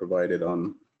email was provided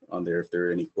on there. If there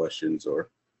are any questions or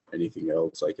anything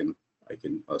else, I can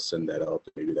send that out.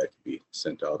 Maybe that could be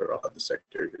sent out, or I'll have the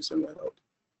secretary send that out.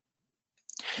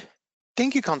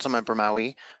 Thank you, Councilmember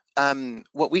Maui.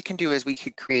 What we can do is we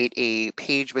could create a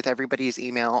page with everybody's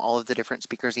email, all of the different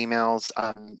speakers' emails.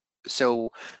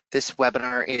 So this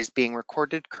webinar is being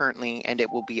recorded currently, and it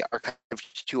will be archived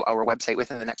to our website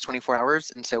within the next 24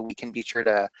 hours. And so we can be sure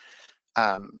to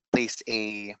place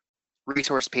a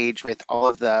resource page with all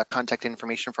of the contact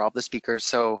information for all the speakers,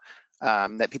 so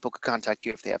that people could contact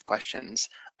you if they have questions.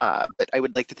 But I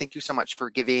would like to thank you so much for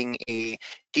giving a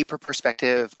deeper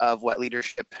perspective of what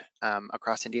leadership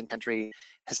across Indian country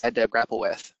has had to grapple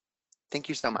with. Thank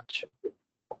you so much.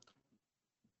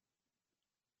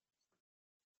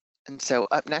 And so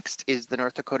up next is the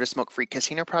North Dakota Smoke-Free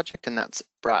Casino Project, and that's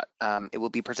it will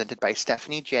be presented by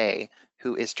Stephanie J.,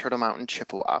 who is Turtle Mountain,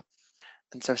 Chippewa.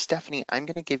 And so Stephanie, I'm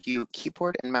going to give you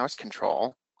keyboard and mouse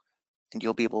control, and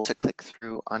you'll be able to click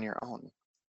through on your own.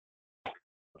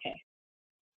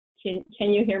 Okay.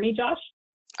 Can you hear me, Josh?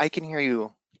 I can hear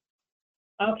you.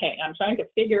 Okay, I'm trying to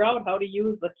figure out how to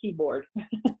use the keyboard.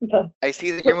 I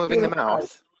see that you're moving the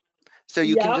mouse. So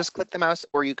you can just click the mouse,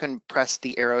 or you can press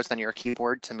the arrows on your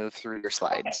keyboard to move through your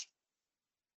slides.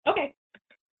 Okay.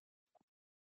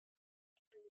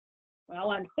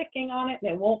 Well, I'm clicking on it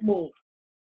and it won't move.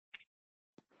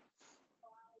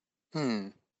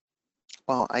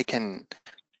 Well, I can.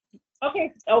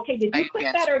 Okay, did you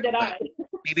click that or did I?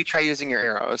 Maybe try using your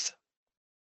arrows.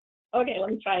 Okay,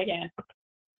 let me try again.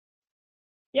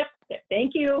 Yep,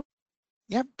 thank you.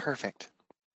 Yep, perfect.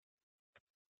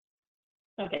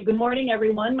 Okay, good morning,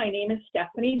 everyone. My name is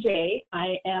Stephanie J.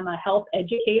 I am a health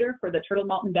educator for the Turtle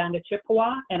Mountain Band of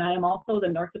Chippewa, and I am also the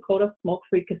North Dakota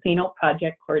Smoke-Free Casino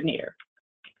Project Coordinator.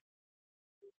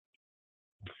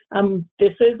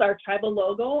 This is our tribal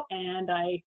logo, and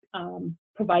I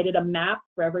provided a map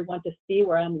for everyone to see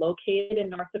where I'm located in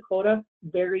North Dakota,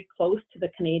 very close to the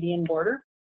Canadian border.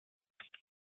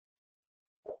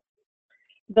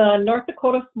 The North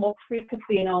Dakota Smoke-Free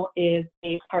Casino is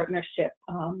a partnership.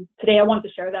 Today I wanted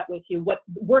to share that with you, what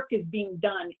work is being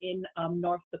done in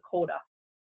North Dakota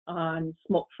on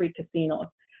smoke-free casinos.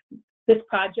 This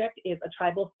project is a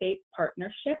tribal state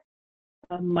partnership.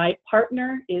 My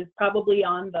partner is probably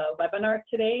on the webinar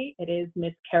today. It is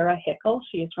Ms. Kara Hickel.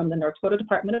 She is from the North Dakota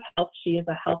Department of Health. She is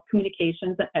a health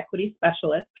communications and equity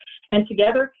specialist. And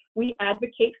together we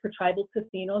advocate for tribal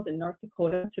casinos in North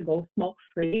Dakota to go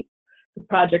smoke-free. The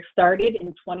project started in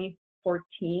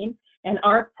 2014, and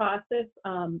our process,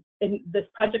 and this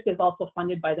project is also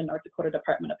funded by the North Dakota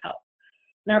Department of Health.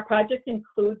 And our project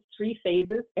includes 3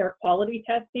 phases: air quality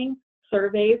testing,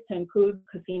 surveys to include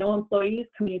casino employees,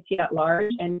 community at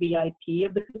large, and VIP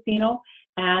of the casino,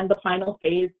 and the final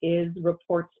phase is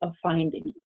reports of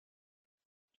findings.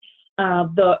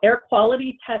 The air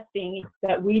quality testing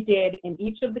that we did in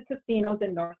each of the casinos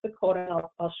in North Dakota, and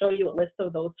I'll show you a list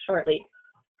of those shortly.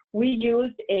 We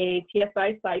used a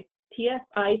TSI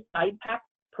SidePack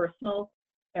personal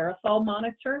aerosol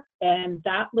monitor, and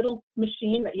that little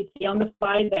machine that you see on the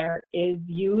slide there is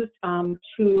used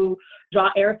to draw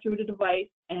air through the device,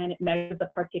 and it measures the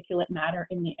particulate matter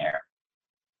in the air.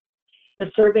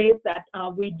 The surveys that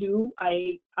we do,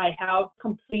 I have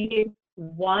completed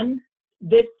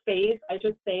this phase, I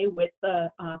should say, with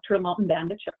the Turtle Mountain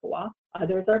Band of Chippewa.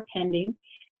 Others are pending.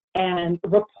 And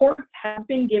reports have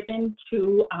been given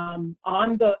to,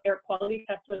 on the air quality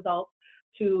test results,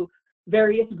 to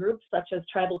various groups such as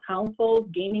tribal councils,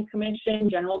 gaming commission,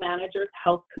 general managers,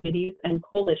 health committees, and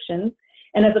coalitions.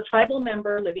 And as a tribal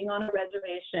member living on a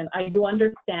reservation, I do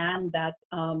understand that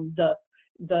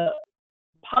the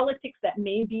politics that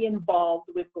may be involved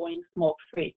with going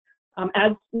smoke-free.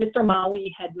 As Mr.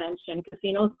 Maui had mentioned,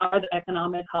 casinos are the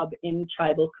economic hub in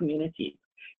tribal communities.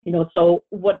 You know, so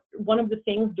one of the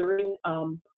things during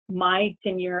my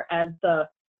tenure as the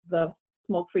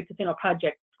Smoke-Free Casino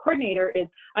Project coordinator is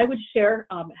I would share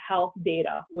health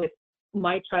data with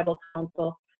my tribal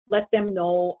council, let them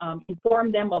know,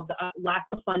 inform them of the lack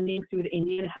of funding through the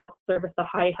Indian Health Service, the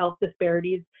high health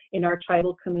disparities in our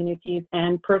tribal communities,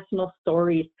 and personal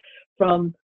stories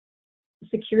from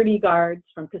security guards,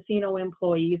 from casino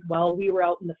employees while we were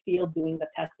out in the field doing the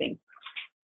testing.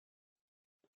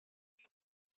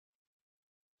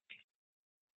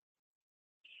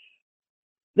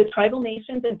 The tribal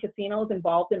nations and casinos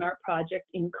involved in our project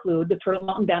include the Turtle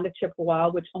Mountain Band of Chippewa,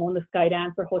 which own the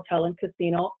Skydancer Hotel and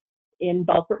Casino in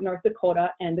Belfort, North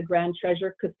Dakota, and the Grand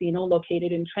Treasure Casino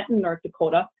located in Trenton, North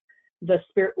Dakota. The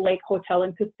Spirit Lake Hotel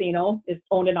and Casino is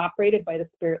owned and operated by the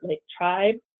Spirit Lake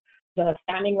Tribe. The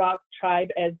Standing Rock Tribe,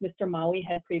 as Mr. Maui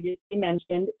had previously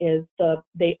mentioned,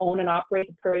 they own and operate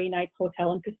the Prairie Knights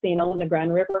Hotel and Casino and the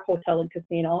Grand River Hotel and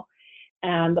Casino.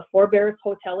 And the Four Bears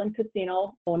Hotel and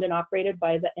Casino, owned and operated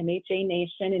by the MHA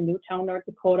Nation in Newtown, North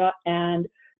Dakota. And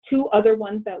two other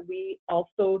ones that we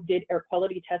also did air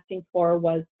quality testing for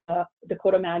was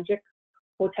Dakota Magic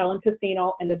Hotel and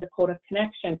Casino and the Dakota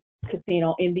Connection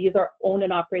Casino. And these are owned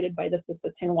and operated by the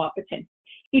Sisseton Wahpeton.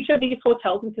 Each of these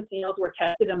hotels and casinos were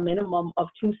tested a minimum of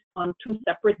on two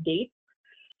separate dates.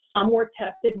 Some were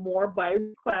tested more by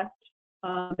request.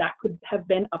 That could have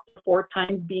been up to 4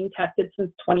 times being tested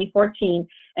since 2014.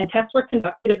 And tests were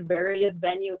conducted at various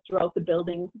venues throughout the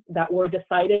building that were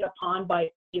decided upon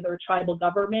by either tribal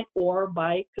government or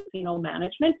by casino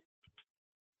management.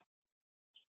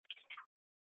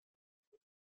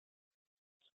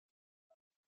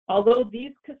 Although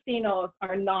these casinos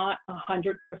are not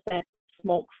 100%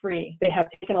 smoke-free, they have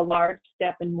taken a large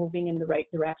step in moving in the right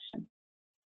direction.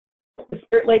 The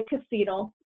Spirit Lake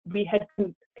Casino, we had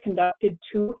conducted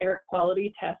 2 air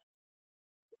quality tests.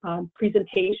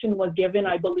 Presentation was given,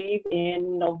 I believe,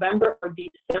 in November or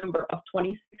December of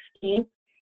 2016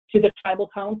 to the Tribal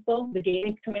Council, the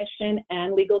Gaming Commission,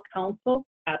 and Legal Counsel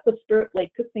at the Spirit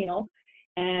Lake Casino.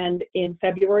 And in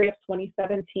February of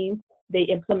 2017, they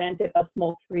implemented a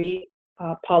smoke-free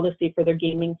policy for their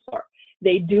gaming floor.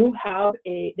 They do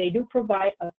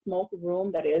provide a smoke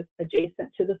room that is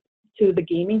adjacent to the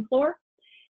gaming floor.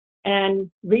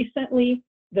 And recently,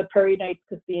 the Prairie Knights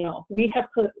Casino,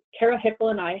 Kara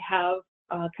Hickel and I have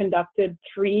conducted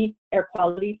 3 air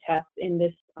quality tests in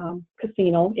this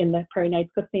casino, in the Prairie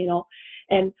Knights Casino.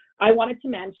 And I wanted to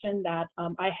mention that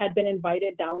I had been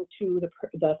invited down to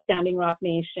the Standing Rock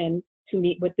Nation to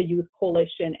meet with the Youth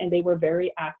Coalition, and they were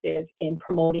very active in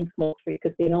promoting smoke-free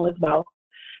casino as well.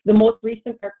 The most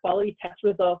recent air quality test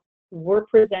results were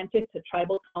presented to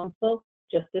Tribal Council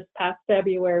just this past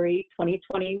February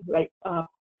 2020, right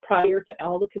prior to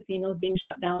all the casinos being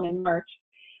shut down in March.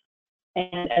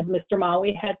 And as Mr.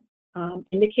 Maui had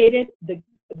indicated, the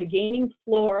gaming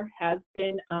floor has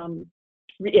been,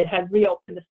 it has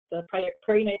reopened. The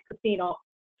Prairie Knights Casino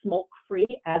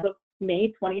smoke-free as of May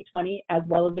 2020, as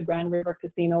well as the Grand River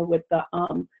Casino with the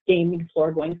gaming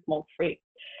floor going smoke-free.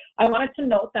 I wanted to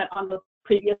note that on the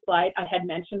previous slide, I had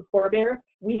mentioned Four Bears.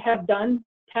 We have done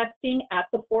testing at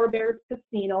the Four Bears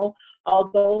Casino,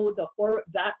 although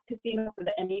that casino for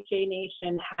the MHA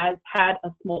Nation has had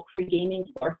a smoke-free gaming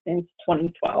floor since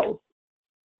 2012.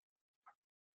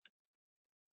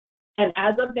 And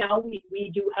as of now,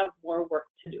 we do have more work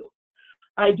to do.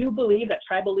 I do believe that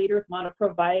tribal leaders want to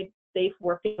provide safe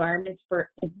work environments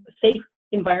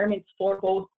for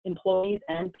both employees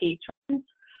and patrons.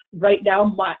 Right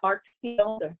now, our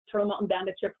casino, the Turtle Mountain Band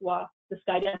of Chippewa, the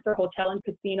Skydancer Hotel and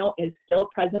Casino, is still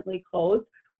presently closed.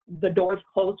 The doors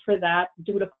closed for that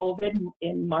due to COVID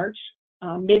in March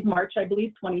mid-March, I believe,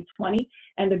 2020,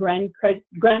 and the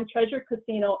Grand Treasure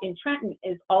Casino in Trenton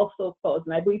is also closed,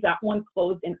 and I believe that one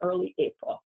closed in early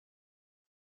April.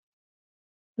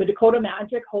 The Dakota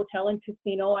Magic Hotel and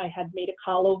Casino, I had made a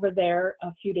call over there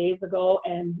a few days ago,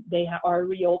 and they are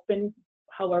reopened.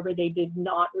 However, they did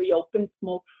not reopen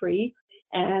smoke-free,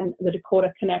 and the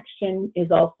Dakota Connection is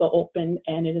also open,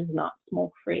 and it is not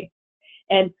smoke-free.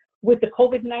 And with the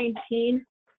COVID-19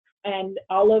 and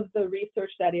all of the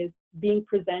research that is being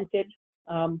presented,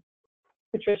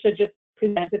 Patricia just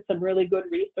presented some really good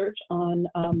research on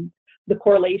the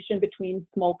correlation between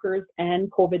smokers and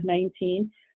COVID-19.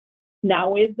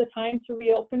 Now is the time to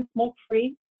reopen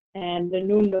smoke-free, and the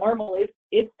new normal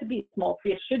is to be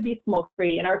smoke-free. It should be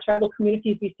smoke-free. In our tribal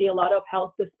communities, we see a lot of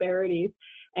health disparities,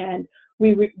 and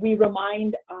we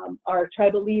remind our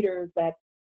tribal leaders that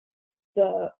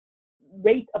the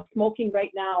rate of smoking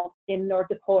right now in North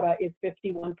Dakota is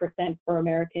 51% for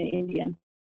American Indians.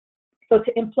 So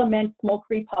to implement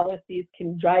smoke-free policies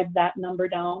can drive that number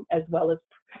down, as well as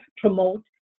promote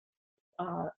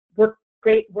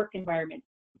great work environments,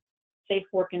 safe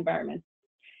work environments.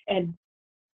 And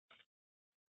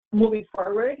moving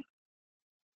forward,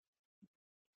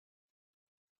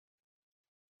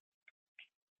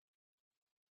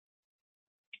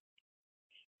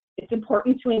 it's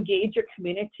important to engage your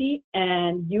community,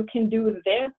 and you can do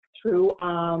this through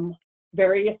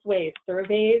various ways.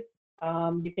 Surveys,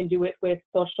 you can do it with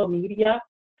social media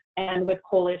and with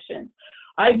coalitions.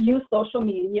 I've used social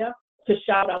media to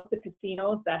shout out the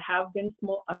casinos that have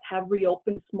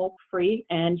reopened smoke-free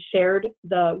and shared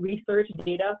the research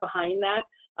data behind that.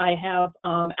 I have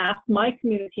asked my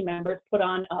community members put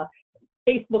on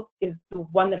Facebook is the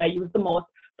one that I use the most.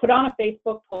 Put on a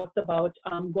Facebook post about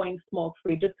going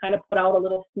smoke-free. Just kind of put out a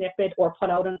little snippet or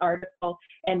put out an article,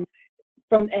 and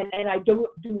I do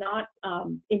not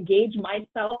engage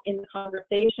myself in the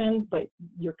conversations, but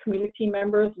your community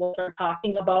members will start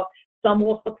talking about. Some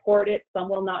will support it, some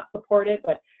will not support it,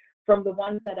 but from the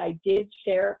ones that I did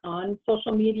share on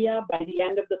social media, by the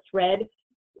end of the thread,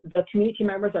 the community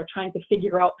members are trying to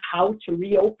figure out how to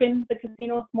reopen the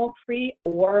casino smoke-free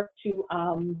or to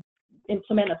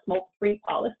implement a smoke-free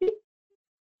policy.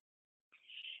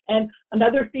 And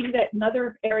another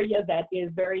area that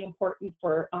is very important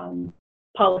for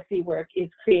policy work is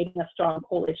creating a strong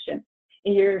coalition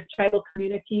in your tribal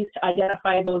communities, to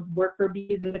identify those worker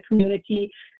bees in the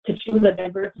community, to choose a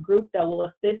diverse group that will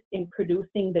assist in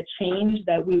producing the change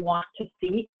that we want to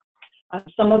see.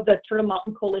 Some of the Turtle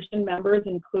Mountain Coalition members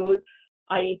include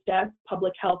IHS,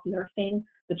 Public Health Nursing,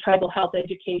 the Tribal Health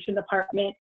Education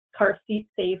Department, car seat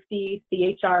safety,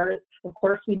 CHRs. Of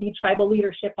course, we need tribal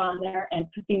leadership on there, and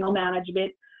casino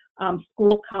management,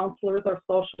 school counselors or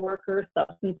social workers,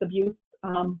 substance abuse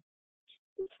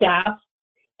staff,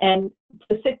 and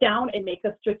to sit down and make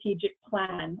a strategic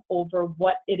plan over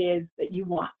what it is that you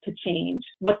want to change.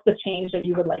 What's the change that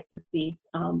you would like to see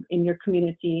in your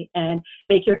community, and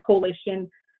make your coalition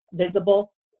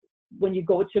visible. When you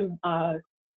go to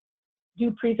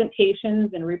do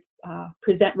presentations and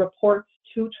present reports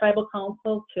to tribal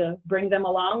council, to bring them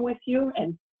along with you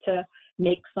and to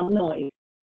make some noise.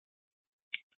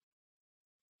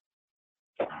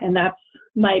 And that's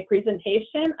my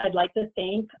presentation. I'd like to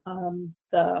thank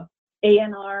the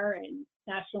ANR and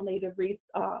National Native Reef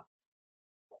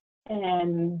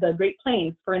and the Great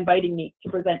Plains for inviting me to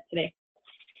present today.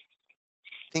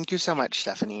 Thank you so much,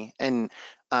 Stephanie. And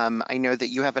I know that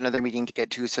you have another meeting to get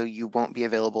to, so you won't be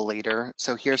available later.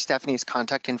 So here's Stephanie's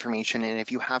contact information. And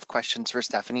if you have questions for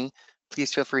Stephanie,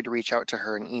 please feel free to reach out to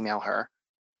her and email her,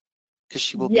 because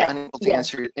she will be unable to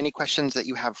answer any questions that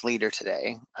you have later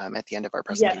today at the end of our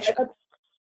presentation.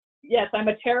 Yes, I'm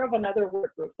a chair of another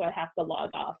work group, so I have to log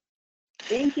off.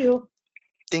 Thank you.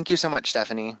 Thank you so much,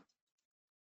 Stephanie.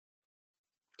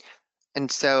 And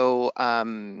so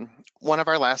one of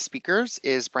our last speakers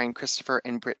is Brian Christopher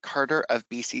and Britt Carter of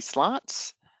BC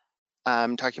Slots,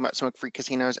 talking about smoke-free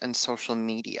casinos and social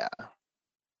media.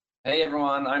 Hey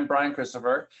everyone, I'm Brian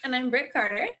Christopher. And I'm Britt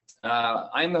Carter.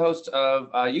 I'm the host of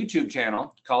a YouTube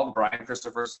channel called Brian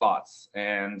Christopher Slots.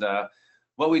 And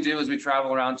what we do is we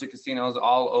travel around to casinos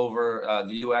all over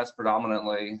the US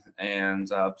predominantly and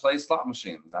play slot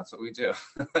machines. That's what we do.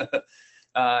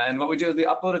 And what we do is we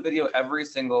upload a video every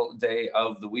single day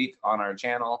of the week on our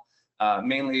channel,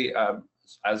 mainly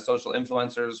as social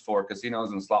influencers for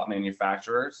casinos and slot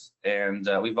manufacturers. And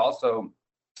we've also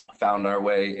found our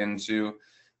way into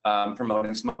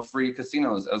promoting smoke-free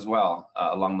casinos as well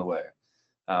along the way.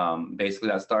 Basically,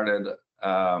 that started,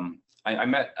 I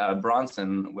met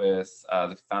Bronson with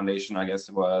the foundation, I guess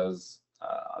it was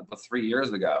about 3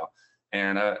 years ago.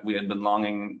 And we had been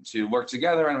longing to work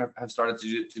together and have started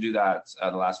to do that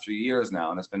the last few years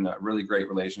now. And it's been a really great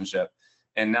relationship.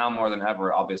 And now more than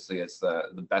ever, obviously, it's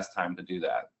the best time to do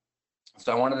that.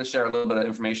 So I wanted to share a little bit of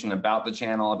information about the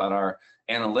channel, about our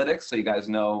analytics, so you guys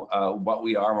know what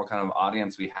we are, what kind of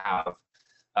audience we have.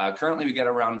 Currently, we get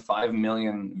around 5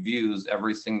 million views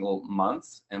every single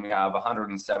month, and we have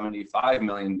 175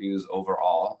 million views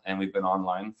overall, and we've been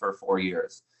online for 4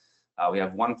 years. We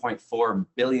have 1.4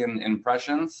 billion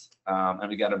impressions, and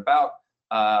we get about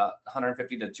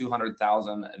 150 to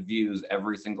 200,000 views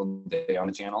every single day on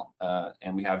the channel,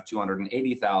 and we have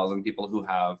 280,000 people who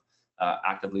have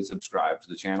actively subscribed to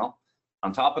the channel.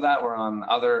 On top of that, we're on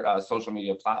other social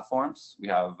media platforms. We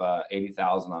have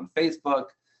 80,000 on Facebook,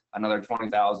 another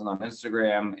 20,000 on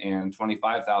Instagram, and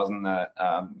 25,000 that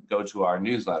go to our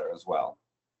newsletter as well.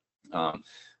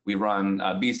 We run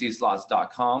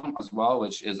bcslots.com as well,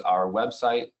 which is our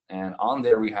website, and on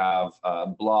there we have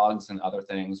blogs and other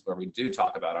things where we do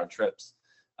talk about our trips,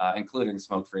 including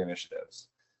smoke-free initiatives.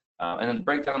 And then the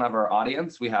breakdown of our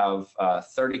audience, we have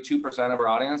 32% of our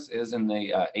audience is in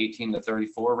the 18 to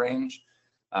 34 range.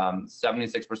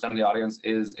 76% of the audience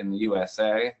is in the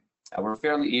USA. We're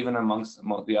fairly even amongst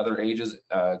the other ages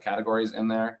categories in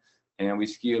there, and we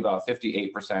skew about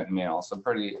 58% male, so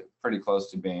pretty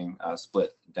close to being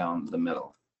split down the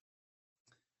middle.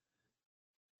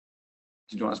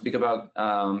 Did you want to speak about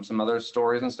some other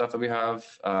stories and stuff that we have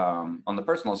on the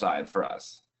personal side for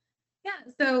us?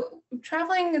 Yeah, so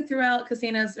traveling throughout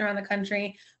casinos around the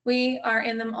country, we are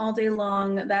in them all day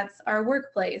long. That's our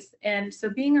workplace. And so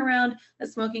being around a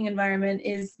smoking environment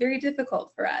is very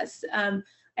difficult for us.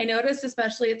 I noticed,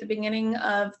 especially at the beginning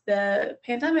of the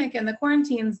pandemic and the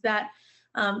quarantines, that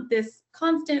this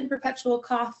constant perpetual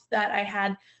cough that I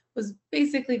had was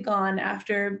basically gone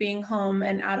after being home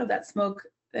and out of that smoke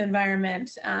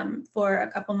environment for a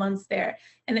couple months there.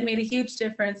 And it made a huge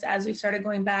difference as we started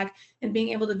going back and being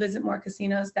able to visit more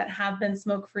casinos that have been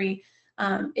smoke-free.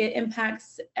 It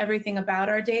impacts everything about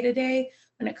our day-to-day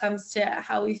when it comes to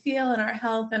how we feel and our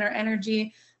health and our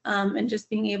energy, and just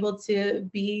being able to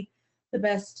be the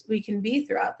best we can be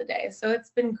throughout the day. So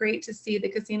it's been great to see the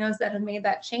casinos that have made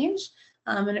that change,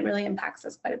 and it really impacts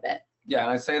us quite a bit. Yeah,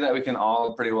 and I say that we can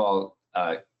all pretty well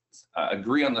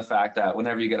agree on the fact that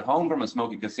whenever you get home from a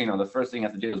smoky casino, the first thing you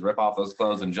have to do is rip off those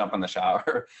clothes and jump in the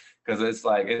shower, because it's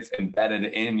like it's embedded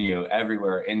in you,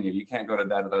 everywhere in you. You can't go to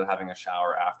bed without having a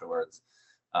shower afterwards.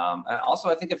 And also,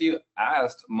 I think if you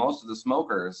asked most of the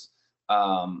smokers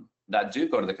that do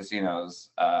go to the casinos,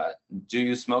 do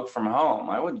you smoke from home?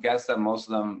 I would guess that most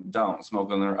of them don't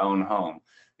smoke in their own home,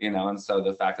 you know, and so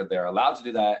the fact that they're allowed to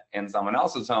do that in someone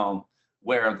else's home,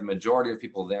 where the majority of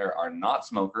people there are not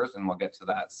smokers, and we'll get to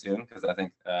that soon, because I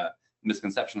think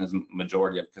misconception is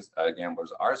majority of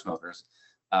gamblers are smokers.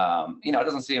 You know, it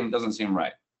doesn't seem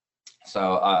right.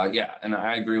 So yeah, and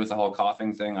I agree with the whole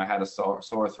coughing thing. I had a sore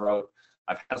throat.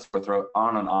 I've had a sore throat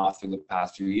on and off through the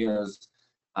past few years,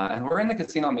 and we're in the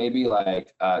casino maybe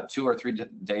like 2 or 3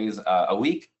 days a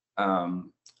week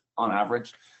on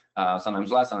average.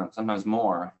 Sometimes less, sometimes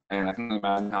more. And I can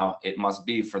imagine how it must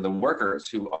be for the workers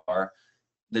who are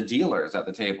the dealers at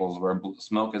the tables, where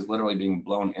smoke is literally being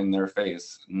blown in their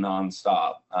face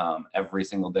nonstop every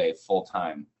single day, full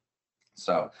time.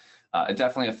 So it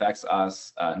definitely affects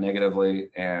us negatively.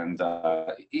 And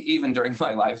even during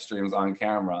my live streams on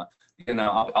camera, you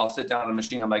know, I'll sit down at a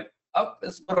machine. I'm like, oh,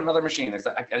 let's put another machine. It's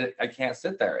like, I can't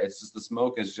sit there. It's just the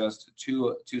smoke is just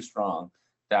too strong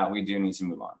that we do need to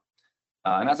move on.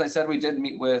 And as I said, we did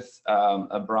meet with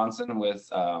Bronson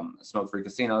with Smoke-Free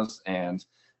Casinos, and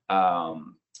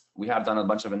we have done a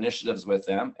bunch of initiatives with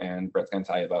them, and Brett's going to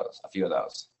tell you about a few of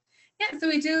those. Yeah, so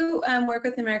we do work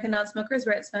with the American Non-Smokers'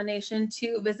 Rights Foundation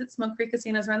to visit smoke-free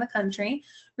casinos around the country.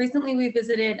 Recently, we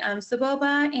visited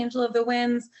Soboba, Angel of the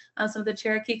Winds, some of the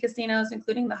Cherokee casinos,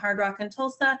 including the Hard Rock in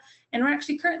Tulsa, and we're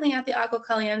actually currently at the Agua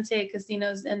Caliente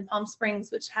casinos in Palm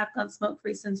Springs, which have gone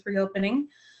smoke-free since reopening.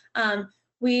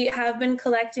 We have been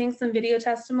collecting some video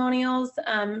testimonials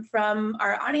from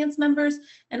our audience members,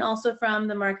 and also from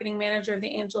the marketing manager of the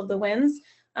Angel of the Winds,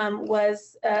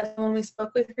 was someone we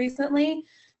spoke with recently.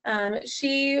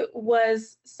 She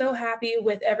was so happy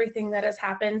with everything that has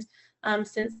happened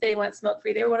since they went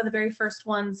smoke-free. They were one of the very first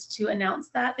ones to announce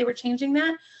that they were changing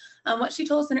that. What she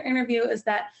told us in her interview is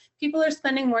that people are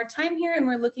spending more time here, and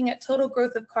we're looking at total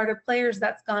growth of carded players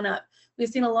that's gone up. We've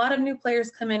seen a lot of new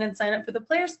players come in and sign up for the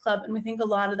Players Club, and we think a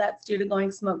lot of that's due to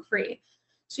going smoke-free.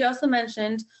 She also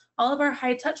mentioned all of our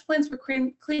high touch points were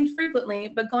cleaned frequently,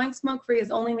 but going smoke-free has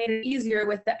only made it easier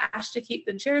with the ash to keep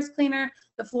the chairs cleaner,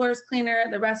 the floors cleaner,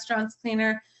 the restaurants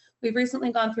cleaner. We've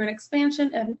recently gone through an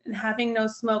expansion, and having no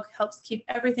smoke helps keep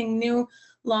everything new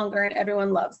longer, and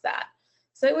everyone loves that.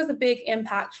 So it was a big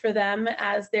impact for them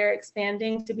as they're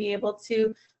expanding to be able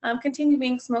to continue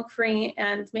being smoke-free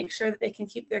and make sure that they can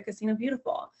keep their casino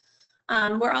beautiful.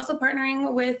 We're also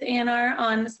partnering with ANR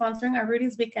on sponsoring our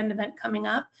Rudy's Weekend event coming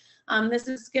up. This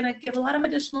is going to give a lot of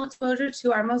additional exposure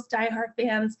to our most diehard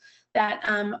fans that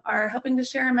are helping to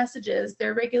share our messages.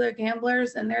 They're regular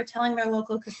gamblers, and they're telling their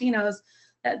local casinos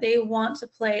that they want to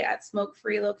play at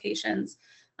smoke-free locations.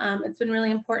 It's been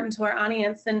really important to our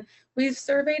audience, and we've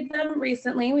surveyed them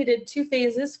recently. We did 2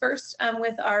 phases. First,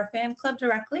 with our fan club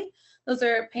directly. Those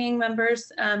are paying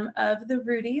members of the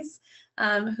Rudy's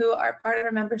who are part of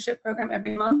our membership program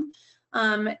every month.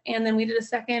 And then we did a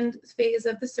second phase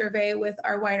of the survey with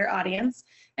our wider audience.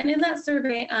 And in that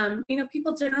survey,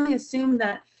 people generally assume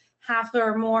that half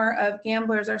or more of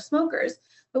gamblers are smokers,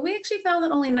 but we actually found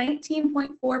that only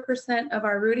 19.4% of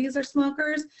our Rudy's are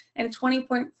smokers and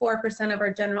 20.4% of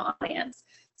our general audience.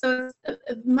 So it's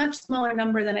a much smaller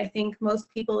number than I think most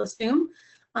people assume.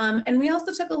 And we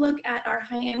also took a look at our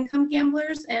high income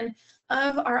gamblers, and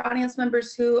of our audience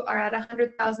members who are at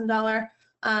 $100,000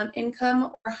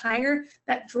 income or higher,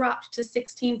 that dropped to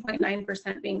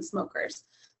 16.9% being smokers.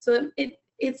 So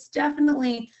it's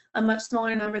definitely a much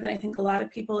smaller number than I think a lot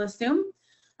of people assume.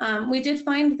 We did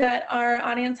find that our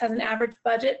audience has an average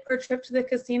budget per trip to the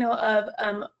casino of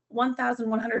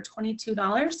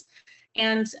 $1,122,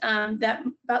 and that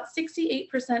about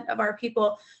 68% of our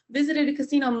people visited a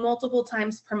casino multiple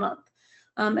times per month.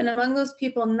 And among those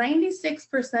people,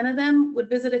 96% of them would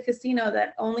visit a casino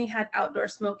that only had outdoor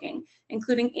smoking,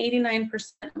 including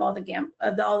 89% of all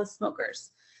the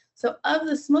smokers. So of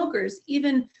the smokers,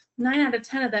 even 9 out of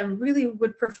 10 of them really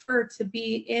would prefer to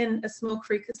be in a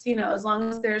smoke-free casino as long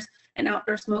as there's an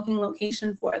outdoor smoking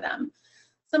location for them.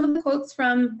 Some of the quotes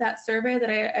from that survey that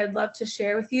I'd love to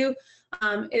share with you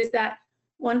is that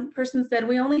one person said,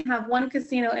 "We only have one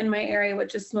casino in my area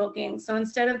which is smoking, so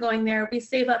instead of going there, we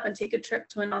save up and take a trip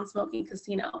to a non-smoking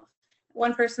casino."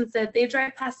 One person said they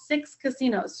drive past 6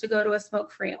 casinos to go to a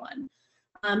smoke-free one.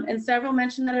 And several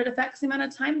mentioned that it affects the amount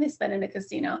of time they spend in a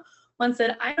casino. One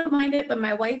said, "I don't mind it, but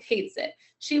my wife hates it.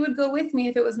 She would go with me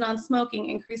if it was non-smoking,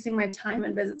 increasing my time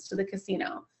and visits to the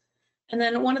casino." And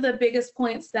then one of the biggest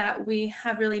points that we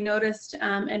have really noticed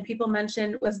and people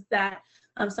mentioned was that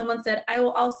someone said, "I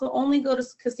will also only go to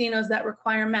casinos that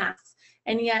require masks,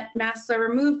 and yet masks are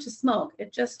removed to smoke.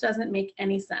 It just doesn't make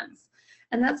any sense."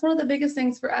 And that's one of the biggest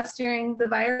things for us during the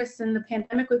virus and the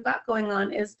pandemic we've got going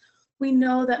on is we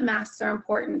know that masks are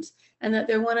important and that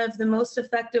they're one of the most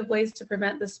effective ways to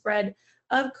prevent the spread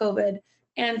of COVID.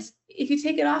 And if you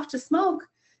take it off to smoke,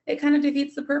 it kind of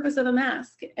defeats the purpose of a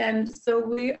mask. And so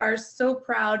we are so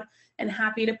proud and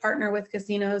happy to partner with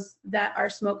casinos that are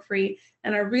smoke-free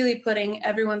and are really putting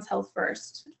everyone's health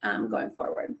first going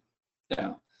forward.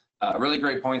 Yeah, really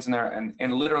great points in there.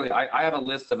 And literally, I have a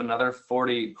list of another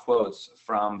 40 quotes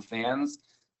from fans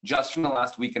just from the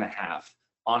last week and a half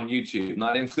on YouTube.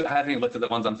 I haven't even looked at the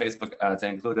ones on Facebook to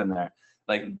include in there.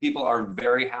 Like, people are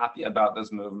very happy about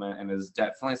this movement, and it's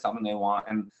definitely something they want.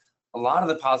 And a lot of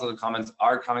the positive comments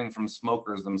are coming from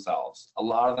smokers themselves. A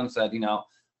lot of them said,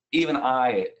 even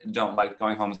I don't like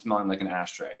going home smelling like an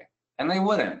ashtray. And they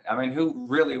wouldn't. I mean, who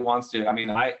really wants to? I mean,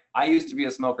 I used to be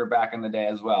a smoker back in the day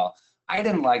as well. I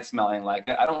didn't like smelling like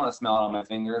it. I don't want to smell it on my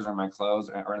fingers or my clothes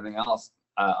or anything else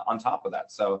on top of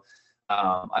that. So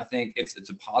I think it's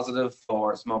a positive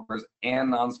for smokers and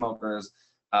non-smokers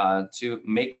to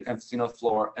make the casino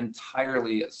floor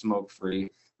entirely smoke-free.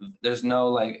 There's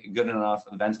no good enough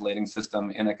ventilating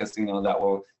system in a casino that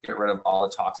will get rid of all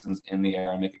the toxins in the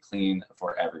air and make it clean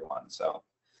for everyone. So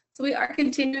we are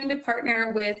continuing to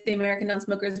partner with the American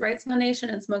Non-Smokers Rights Foundation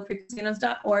and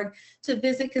SmokeFreeCasinos.org to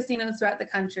visit casinos throughout the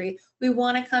country. We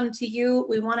want to come to you.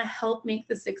 We want to help make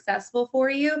this successful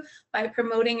for you by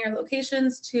promoting your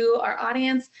locations to our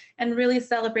audience and really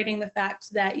celebrating the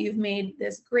fact that you've made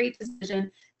this great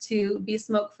decision to be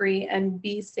smoke-free and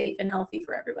be safe and healthy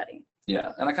for everybody.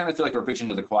 Yeah, and I kind of feel like we're preaching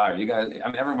to the choir. You guys, I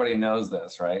mean, everybody knows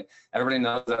this, right? Everybody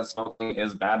knows that smoking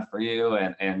is bad for you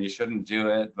and you shouldn't do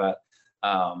it, but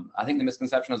I think the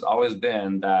misconception has always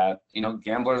been that,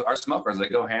 gamblers are smokers. They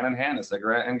go hand in hand, a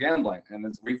cigarette and gambling.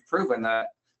 And we've proven that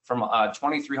from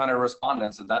 2,300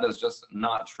 respondents that is just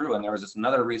not true. And there was just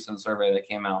another recent survey that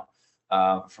came out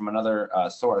from another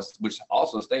source, which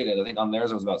also stated, I think on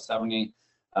theirs it was about 75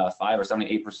 or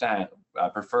 78%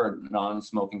 preferred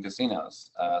non-smoking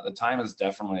casinos. The time is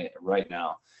definitely right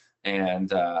now.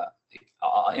 And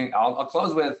I'll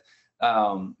close with,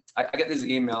 I get these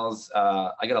emails.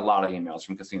 I get a lot of emails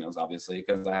from casinos, obviously,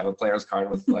 because I have a player's card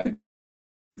with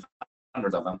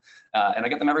hundreds of them, and I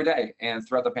get them every day. And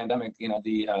throughout the pandemic, you know,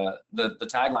 the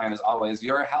tagline is always,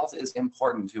 "Your health is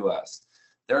important to us."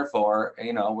 Therefore,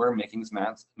 you know, we're making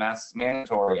masks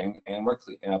mandatory, and we're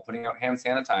putting out hand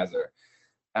sanitizer.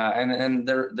 And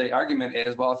the argument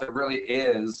is, well, if it really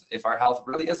is, if our health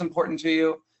really is important to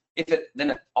you,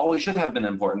 then it always should have been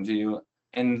important to you.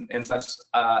 And such,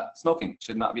 smoking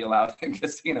should not be allowed in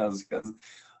casinos, because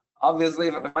obviously,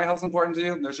 if my health's important to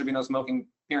you, there should be no smoking.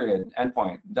 Period.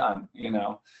 Endpoint. Done. You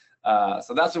know.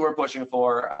 So that's what we're pushing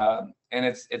for, and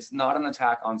it's not an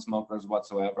attack on smokers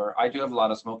whatsoever. I do have a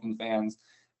lot of smoking fans,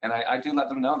 and I do let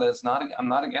them know that it's not. I'm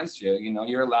not against you. You know,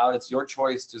 you're allowed. It's your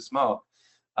choice to smoke.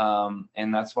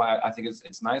 And that's why I think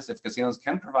it's nice if casinos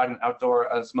can provide an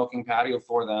outdoor smoking patio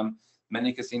for them.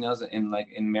 Many casinos in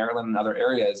Maryland and other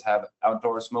areas have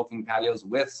outdoor smoking patios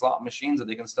with slot machines that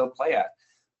they can still play at,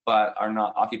 but are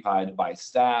not occupied by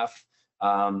staff,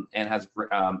 and has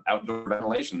outdoor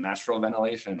ventilation, natural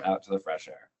ventilation out to the fresh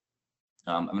air.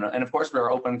 And of course, we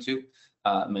are open to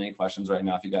many questions right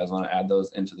now. If you guys want to add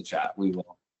those into the chat, we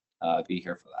will be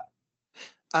here for that.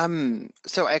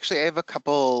 So actually, I have a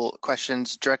couple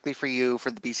questions directly for you,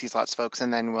 for the BC Slots folks,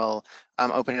 and then we'll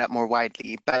open it up more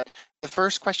widely. But the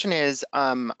first question is,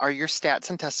 are your stats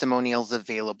and testimonials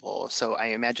available? So I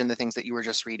imagine the things that you were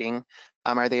just reading,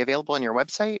 are they available on your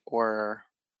website, or?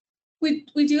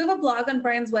 We do have a blog on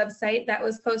Brian's website that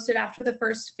was posted after the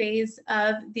first phase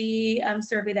of the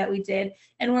survey that we did.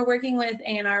 And we're working with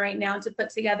A&R right now to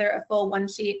put together a full one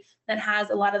sheet that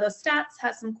has a lot of those stats,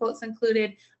 has some quotes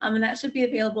included, and that should be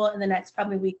available in the next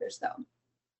probably week or so.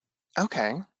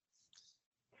 Okay.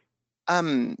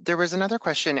 There was another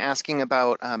question asking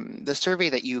about the survey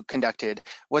that you conducted.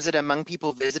 Was it among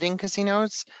people visiting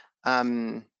casinos?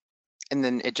 And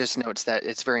then it just notes that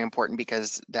it's very important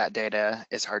because that data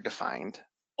is hard to find.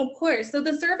 Of course. So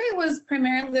the survey was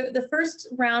primarily, the first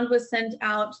round was sent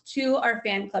out to our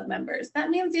fan club members. That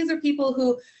means these are people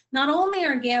who not only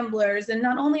are gamblers and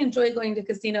not only enjoy going to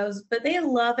casinos, but they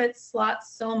love its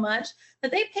slots so much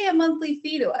that they pay a monthly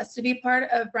fee to us to be part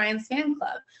of Brian's fan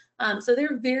club. So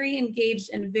they're very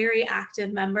engaged and very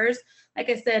active members.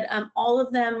 Like I said, all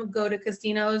of them go to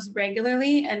casinos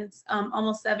regularly, and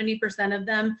almost 70% of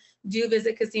them do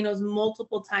visit casinos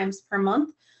multiple times per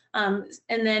month. And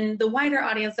then the wider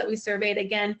audience that we surveyed,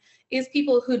 again, is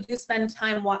people who do spend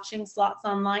time watching slots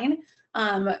online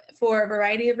for a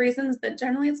variety of reasons, but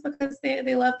generally it's because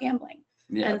they love gambling.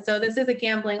 Yeah. And so this is a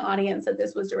gambling audience that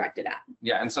this was directed at.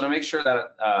 Yeah, and so to make sure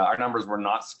that our numbers were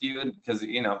not skewed, because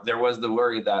there was the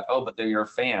worry that, oh, but they're your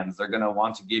fans, they're going to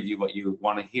want to give you what you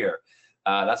want to hear.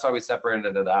 That's why we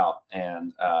separated it out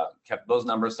and kept those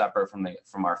numbers separate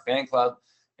from our fan club.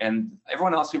 And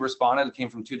everyone else who responded came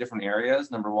from two different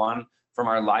areas. Number one, from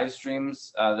our live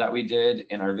streams that we did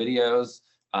in our videos.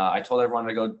 I told everyone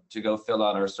to go fill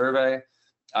out our survey.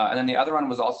 And then the other one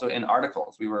was also in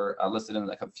articles. We were listed in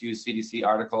like a few CDC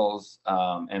articles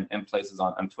and places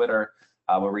on Twitter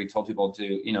where we told people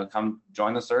to, come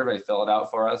join the survey, fill it out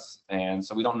for us. And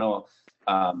so we don't know,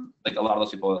 like a lot of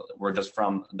those people were just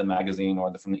from the magazine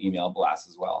or from the email blast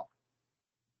as well.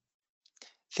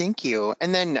 Thank you.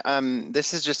 And then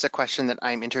this is just a question that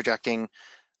I'm interjecting.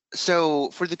 So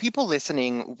for the people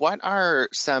listening, what are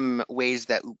some ways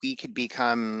that we could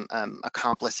become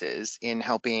accomplices in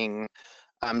helping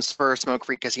spur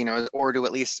smoke-free casinos, or to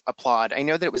at least applaud? I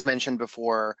know that it was mentioned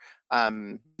before,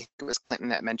 it was Clinton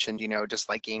that mentioned, just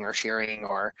liking or sharing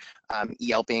or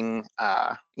Yelping,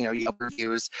 Yelp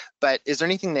reviews. But is there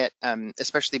anything that,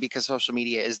 especially because social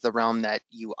media is the realm that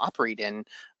you operate in,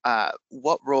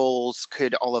 what roles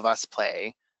could all of us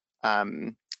play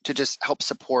to just help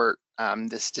support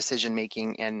this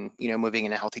decision-making and, moving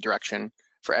in a healthy direction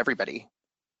for everybody?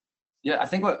 Yeah, I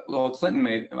think what Clinton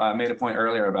made a point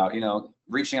earlier about,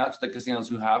 reaching out to the casinos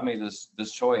who have made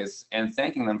this choice and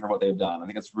thanking them for what they've done. I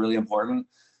think it's really important.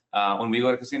 When we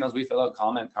go to casinos, we fill out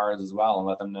comment cards as well and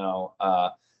let them know,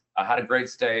 I had a great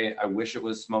stay. I wish it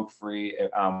was smoke-free.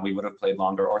 We would have played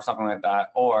longer, or something like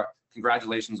that. Or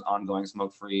congratulations on going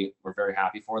smoke-free. We're very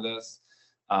happy for this.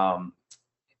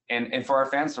 And for our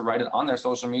fans to write it on their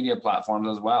social media platforms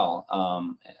as well.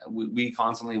 We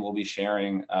constantly will be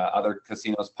sharing other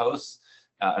casinos' posts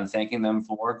and thanking them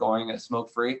for going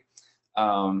smoke-free.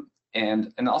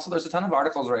 And also there's a ton of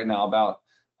articles right now about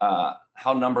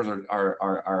how numbers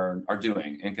are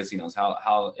doing in casinos,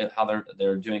 how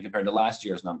they're doing compared to last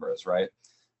year's numbers, right?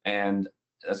 And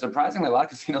surprisingly, a lot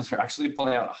of casinos are actually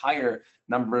pulling out higher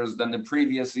numbers than the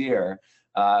previous year.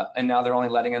 And now they're only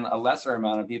letting in a lesser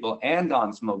amount of people and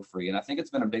gone smoke-free. And I think it's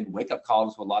been a big wake-up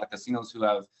call to a lot of casinos who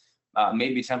have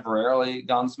maybe temporarily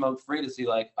gone smoke-free to see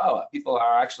like, oh, people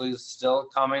are actually still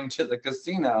coming to the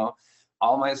casino.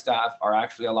 all my staff are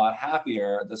actually a lot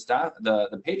happier.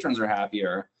 The patrons are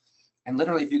happier. And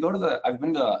literally, if you go to I've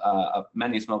been to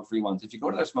many smoke-free ones. If you go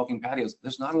to their smoking patios,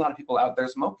 there's not a lot of people out there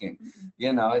smoking.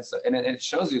 You know, it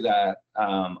shows you that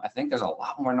I think there's a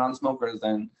lot more non-smokers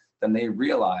than they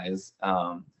realize.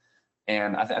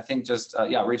 And I think just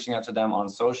reaching out to them on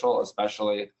social,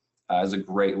 especially, is a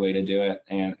great way to do it.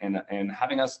 And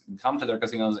having us come to their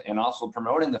casinos and also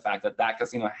promoting the fact that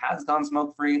casino has gone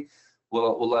smoke-free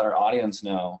will let our audience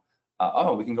know,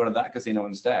 oh, we can go to that casino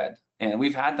instead. And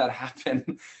we've had that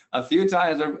happen a few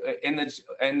times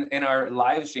in our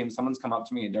live stream. Someone's come up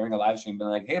to me during a live stream, been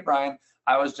like, "Hey, Brian,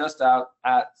 I was just out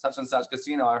at such and such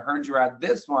casino. I heard you were at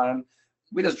this one.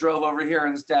 We just drove over here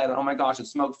instead. Oh my gosh, it's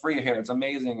smoke-free here. It's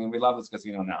amazing, and we love this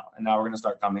casino now. And now we're gonna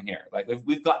start coming here." Like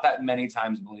we've got that many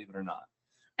times, believe it or not.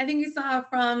 I think you saw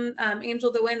from Angel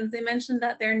of the Winds, they mentioned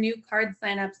that their new card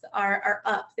signups are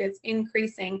up. It's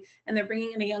increasing, and they're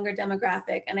bringing in a younger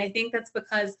demographic. And I think that's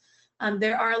because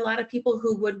there are a lot of people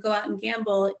who would go out and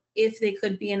gamble if they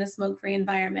could be in a smoke-free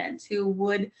environment, who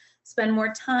would spend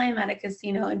more time at a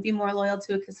casino and be more loyal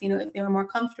to a casino if they were more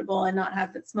comfortable and not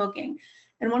have it smoking.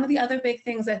 And one of the other big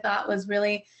things I thought was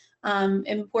really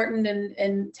important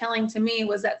and telling to me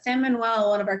was that San Manuel,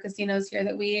 one of our casinos here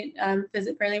that we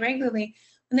visit fairly regularly,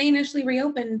 when they initially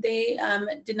reopened, they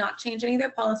did not change any of their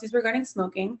policies regarding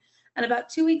smoking. And about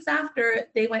 2 weeks after,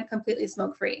 they went completely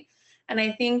smoke-free. And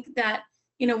I think that,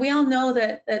 you know, we all know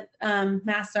that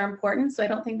masks are important, so I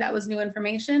don't think that was new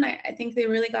information. I think they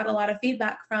really got a lot of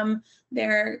feedback from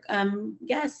their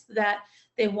guests that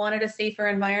they wanted a safer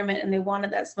environment and they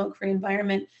wanted that smoke-free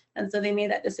environment. And so they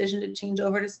made that decision to change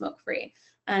over to smoke-free.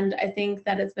 And I think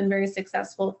that it's been very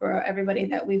successful for everybody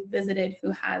that we've visited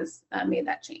who has made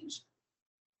that change.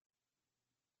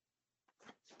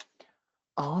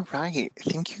 All right,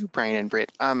 thank you, Brian and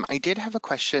Britt. I did have a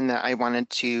question that I wanted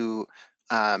to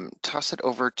toss it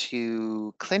over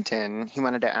to Clinton. He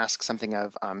wanted to ask something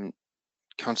of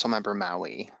Councilmember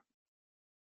Maui.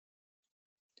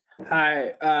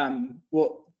 Hi.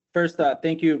 Well, first,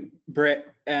 thank you,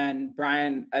 Britt and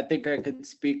Brian. I think I could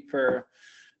speak for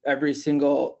every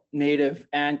single Native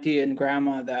auntie and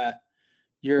grandma that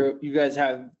you guys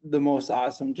have the most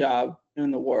awesome job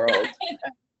in the world.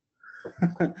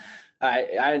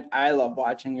 I love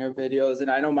watching your videos, and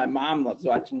I know my mom loves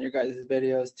watching your guys'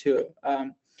 videos too.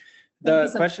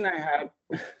 The question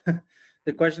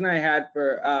I had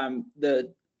for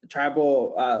the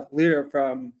tribal leader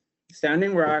from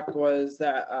Standing Rock was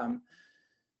that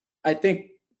I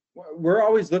think we're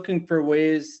always looking for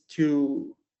ways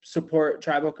to support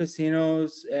tribal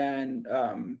casinos and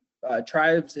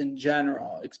tribes in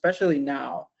general, especially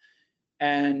now.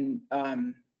 And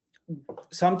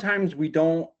sometimes we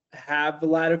don't have a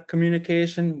lot of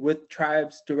communication with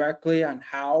tribes directly on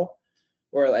how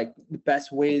or like the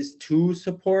best ways to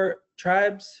support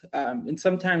tribes. And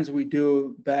sometimes we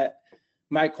do, but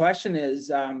my question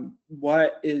is,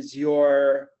 what is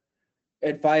your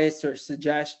advice or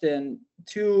suggestion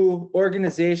to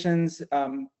organizations,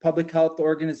 public health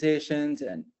organizations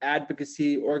and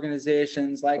advocacy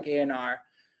organizations like ANR?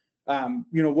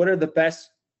 You know, what are the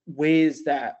best ways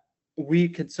that we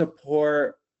could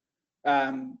support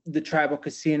the tribal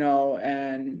casino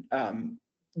and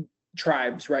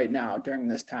tribes right now during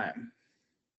this time?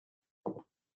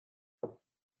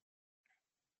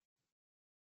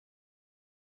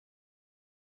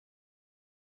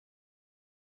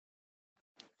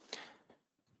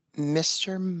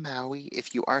 Mr. Maui,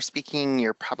 if you are speaking,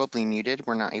 you're probably muted.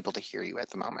 We're not able to hear you at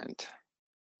the moment.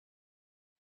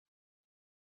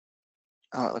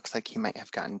 Oh, it looks like he might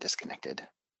have gotten disconnected.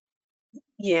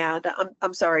 Yeah,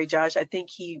 I'm sorry, Josh. I think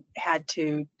he had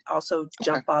to also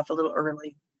jump off a little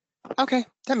early. Okay,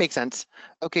 that makes sense.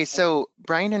 Okay, so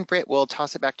Brian and Britt, we'll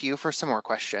toss it back to you for some more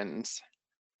questions.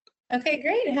 Okay,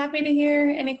 great. Happy to hear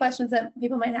any questions that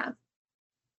people might have.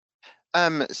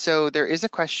 So there is a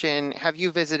question: have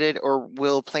you visited or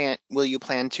will you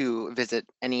plan to visit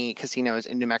any casinos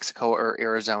in New Mexico or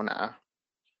Arizona?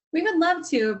 We would love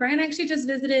to. Brian actually just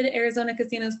visited Arizona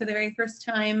casinos for the very first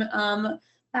time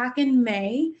back in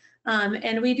May.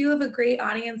 And we do have a great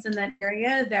audience in that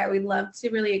area that we'd love to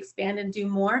really expand and do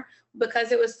more.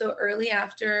 Because it was so early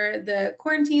after the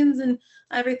quarantines and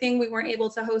everything, we weren't able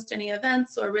to host any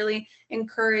events or really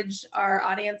encourage our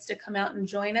audience to come out and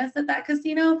join us at that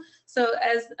casino. So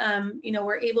as you know,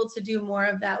 we're able to do more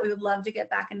of that. We would love to get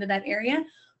back into that area,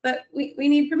 but we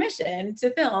need permission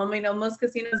to film. You know, most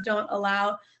casinos don't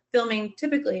allow filming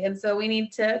typically, and so we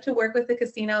need to work with the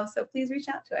casino. So please reach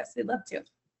out to us. We'd love to.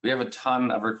 We have a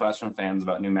ton of requests from fans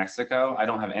about New Mexico. I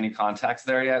don't have any contacts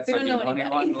there yet, so if you know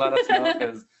anyone, let us know,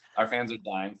 because our fans are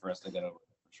dying for us to get over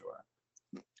there for sure.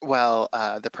 Well,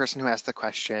 the person who asked the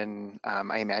question,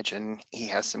 I imagine he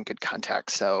has some good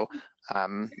contacts. So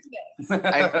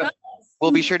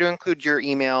we'll be sure to include your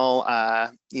email,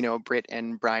 Britt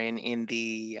and Brian, in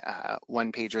the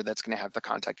one pager that's going to have the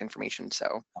contact information.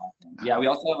 So yeah, we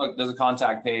also have there's a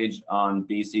contact page on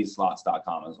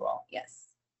bcslots.com as well. Yes.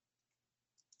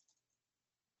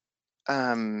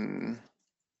 I'm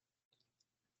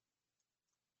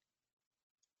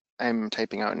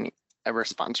typing out a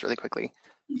response really quickly.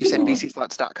 You said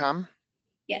bcslots.com?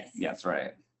 Yes. Yes,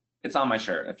 right. It's on my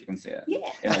shirt if you can see it.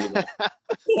 Yeah.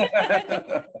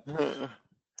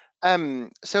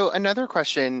 So another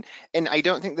question, and I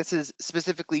don't think this is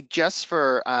specifically just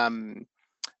for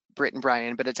Britt and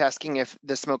Brian, but it's asking if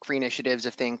the smoke-free initiatives,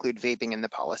 if they include vaping in the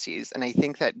policies. And I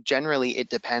think that generally it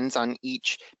depends on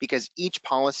because each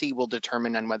policy will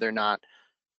determine on whether or not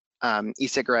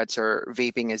e-cigarettes or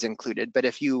vaping is included. But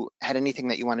if you had anything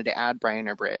that you wanted to add, Brian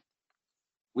or Britt.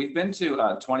 We've been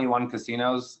to 21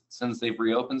 casinos since they've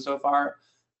reopened so far,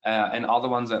 and all the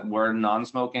ones that were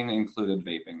non-smoking included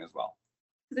vaping as well.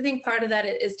 I think part of that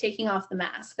is taking off the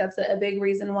mask. That's a big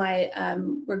reason why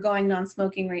we're going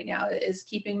non-smoking right now, is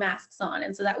keeping masks on.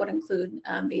 And so that would include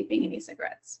vaping and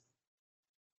e-cigarettes.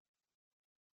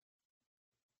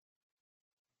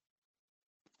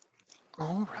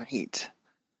 All right.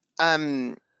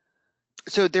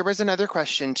 So there was another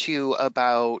question too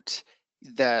about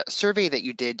the survey that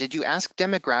you did. Did you ask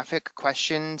demographic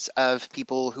questions of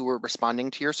people who were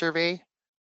responding to your surveys?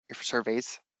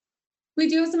 We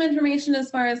do have some information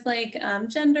as far as like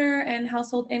gender and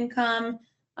household income,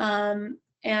 and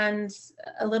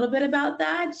a little bit about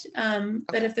that.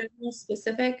 But if there's no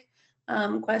specific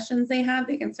questions they have,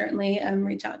 they can certainly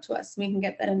reach out to us. We can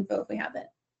get that info if we have it.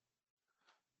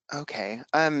 Okay.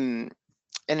 And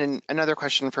then another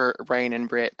question for Brian and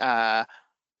Britt.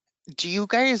 Do you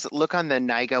guys look on the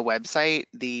NIGA website,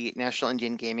 the National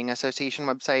Indian Gaming Association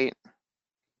website?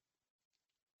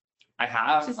 I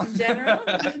have. Just in general?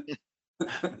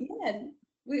 Yeah.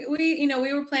 We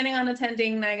were planning on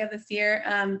attending NIGA this year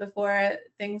before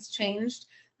things changed.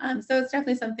 So it's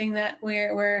definitely something that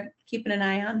we're keeping an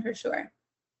eye on for sure.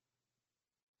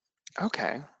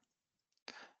 Okay.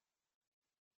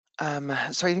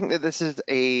 So I think that this is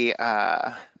a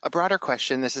broader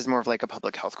question. This is more of like a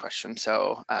public health question.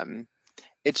 So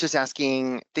it's just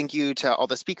asking, thank you to all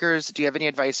the speakers. Do you have any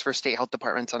advice for state health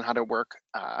departments on how to work,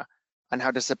 on how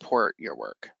to support your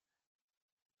work?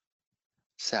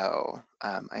 So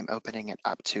I'm opening it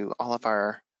up to all of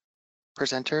our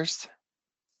presenters.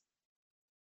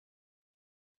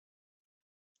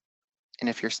 And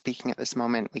if you're speaking at this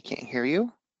moment, we can't hear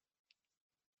you.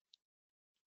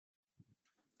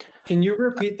 Can you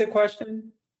repeat the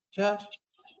question, Josh?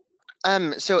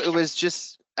 So it was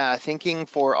just thanking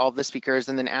for all the speakers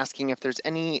and then asking if there's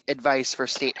any advice for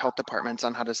state health departments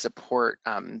on how to support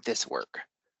this work.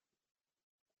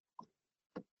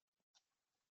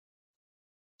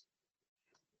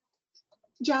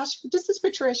 Josh, this is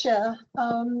Patricia.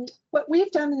 What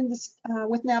we've done in this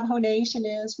with Navajo Nation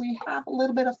is we have a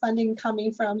little bit of funding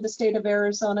coming from the state of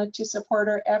Arizona to support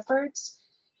our efforts.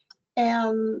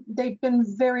 And they've been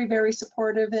very, very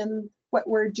supportive in what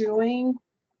we're doing,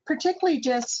 particularly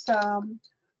just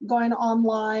going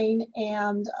online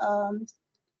and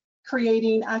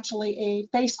creating actually a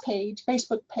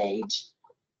Facebook page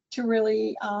to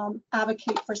really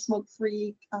advocate for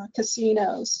smoke-free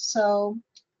casinos. So,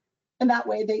 and that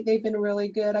way they've been really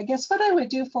good. I guess what I would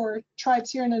do for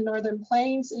tribes here in the Northern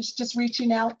Plains is just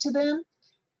reaching out to them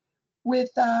with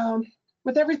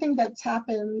everything that's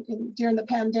happened during the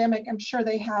pandemic. I'm sure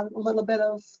they have a little bit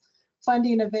of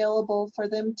funding available for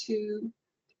them to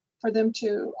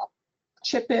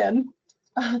chip in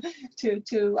to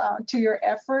your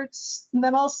efforts. And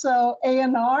then also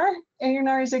ANR.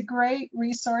 ANR is a great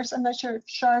resource. I'm not sure if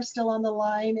Shar is still on the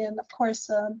line, and of course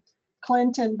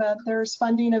Clinton, but there's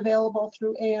funding available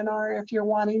through ANR if you're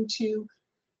wanting to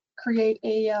create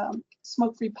a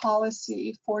smoke-free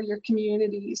policy for your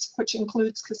communities, which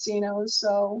includes casinos.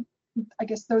 So I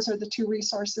guess those are the two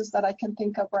resources that I can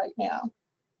think of right now.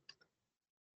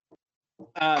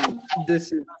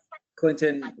 This is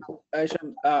Clinton. I've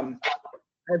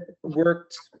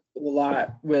worked a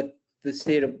lot with the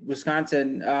state of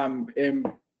Wisconsin in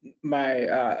my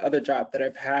other job that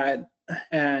I've had,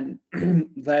 and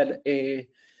led a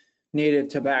native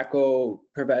tobacco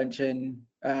prevention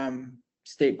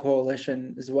state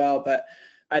coalition as well. But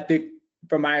I think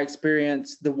from my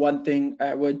experience, the one thing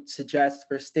I would suggest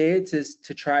for states is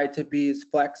to try to be as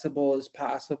flexible as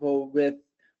possible with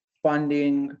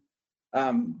funding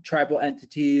tribal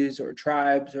entities or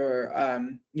tribes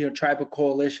or tribal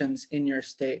coalitions in your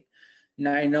state. And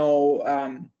I know,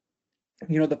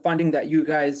 the funding that you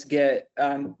guys get,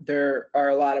 there are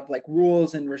a lot of like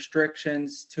rules and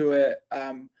restrictions to it.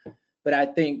 But I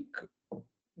think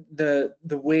the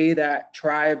way that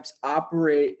tribes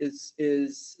operate is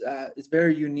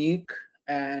very unique,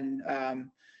 and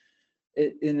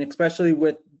and especially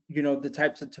with the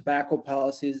types of tobacco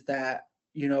policies that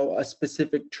a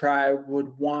specific tribe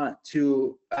would want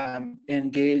to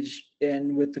engage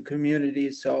in with the community.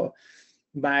 So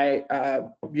my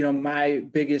my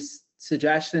biggest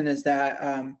suggestion is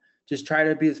that just try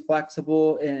to be as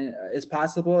flexible as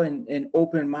possible and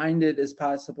open-minded as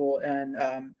possible, and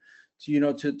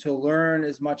to learn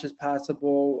as much as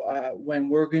possible when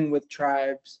working with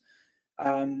tribes,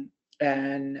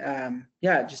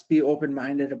 yeah, just be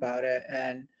open-minded about it.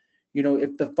 And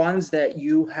if the funds that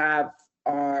you have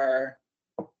are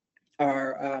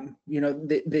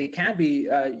they can be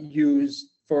used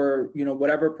for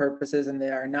whatever purposes, and they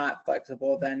are not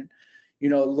flexible, then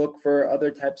look for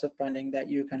other types of funding that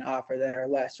you can offer that are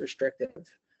less restrictive.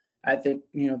 I think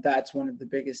that's one of the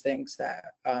biggest things that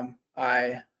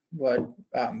I would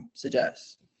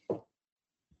suggest.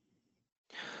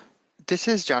 This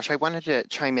is Josh. I wanted to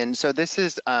chime in. So this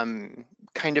is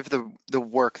kind of the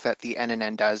work that the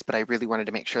NNN does, but I really wanted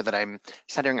to make sure that I'm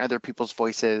centering other people's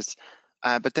voices.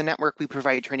 But the network, we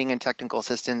provide training and technical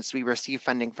assistance. We receive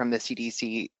funding from the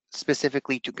CDC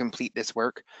specifically to complete this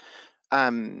work.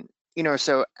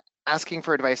 So asking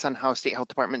for advice on how state health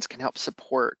departments can help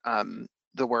support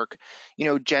the work,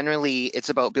 generally it's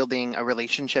about building a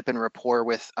relationship and rapport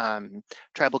with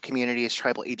tribal communities,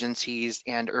 tribal agencies,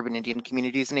 and urban Indian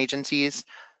communities and agencies.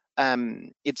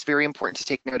 It's very important to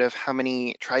take note of how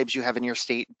many tribes you have in your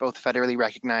state, both federally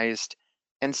recognized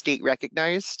and state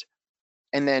recognized.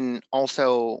 And then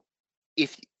also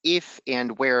if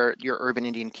and where your urban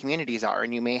Indian communities are,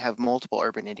 and you may have multiple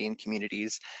urban Indian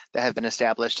communities that have been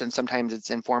established, and sometimes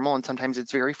it's informal and sometimes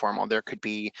it's very formal. There could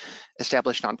be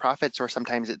established nonprofits, or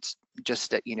sometimes it's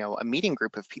just a meeting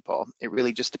group of people. It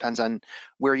really just depends on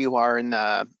where you are in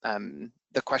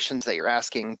the questions that you're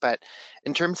asking. But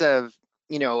in terms of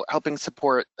helping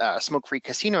support smoke-free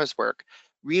casinos work,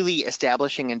 really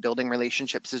establishing and building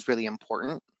relationships is really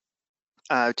important.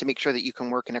 To make sure that you can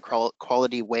work in a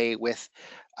quality way with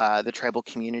the tribal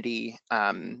community.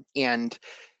 And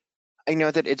I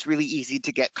know that it's really easy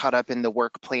to get caught up in the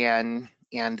work plan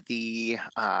and the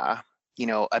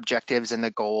objectives and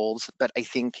the goals, but I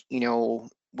think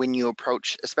when you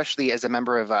approach, especially as a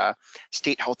member of a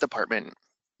state health department,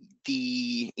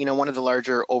 one of the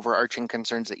larger overarching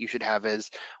concerns that you should have is,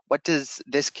 what does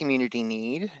this community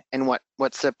need, and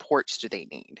what supports do they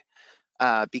need?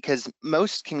 Because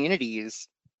most communities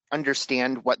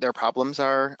understand what their problems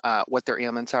are, what their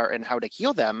ailments are, and how to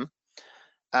heal them.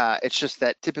 It's just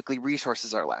that typically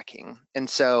resources are lacking. And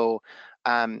so,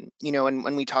 and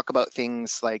when we talk about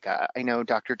things like, I know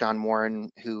Dr. Don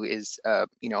Warren, who is, a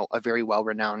very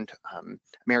well-renowned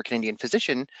American Indian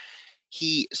physician,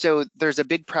 so there's a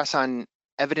big press on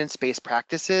evidence-based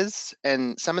practices,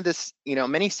 and some of this,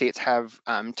 many states have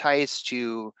ties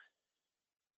to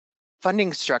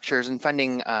funding structures and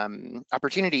funding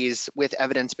opportunities with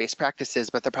evidence-based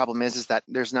practices, but the problem is that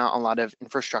there's not a lot of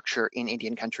infrastructure in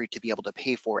Indian country to be able to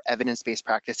pay for evidence-based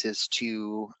practices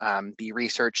to be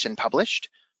researched and published.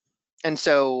 And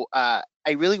so I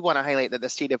really want to highlight that the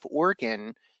state of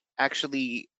Oregon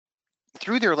actually,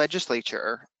 through their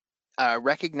legislature,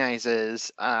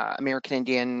 recognizes American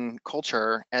Indian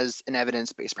culture as an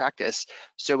evidence-based practice.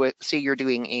 So say you're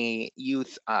doing a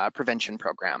youth prevention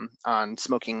program on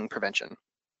smoking prevention,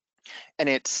 and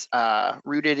it's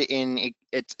rooted in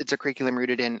it's a curriculum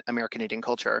rooted in American Indian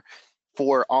culture.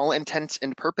 For all intents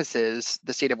and purposes,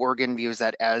 the state of Oregon views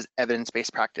that as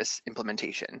evidence-based practice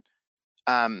implementation,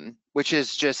 which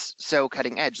is just so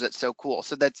cutting edge. That's so cool.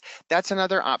 So that's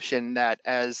another option that,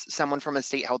 as someone from a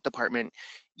state health department,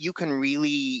 you can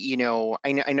really,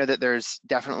 I know that there's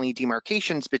definitely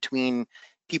demarcations between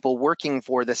people working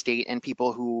for the state and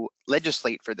people who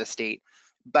legislate for the state.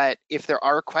 But if there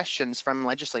are questions from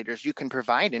legislators, you can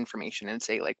provide information and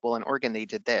say, like, well, in Oregon, they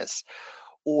did this.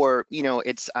 Or,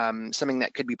 it's something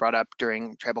that could be brought up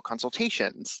during tribal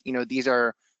consultations. These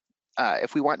are,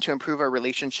 if we want to improve our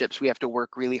relationships, we have to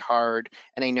work really hard.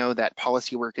 And I know that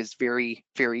policy work is very,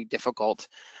 very difficult.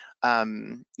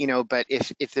 But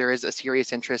if there is a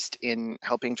serious interest in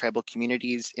helping tribal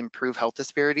communities improve health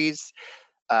disparities,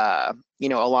 a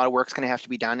lot of work's going to have to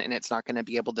be done, and it's not going to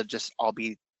be able to just all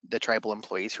be the tribal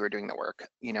employees who are doing the work.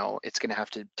 It's going to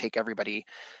have to take everybody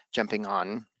jumping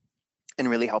on and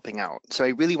really helping out. So I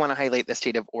really want to highlight the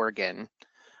state of Oregon,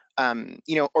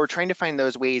 or trying to find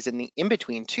those ways in the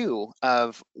in-between too,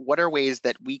 of what are ways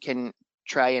that we can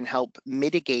try and help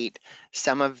mitigate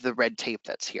some of the red tape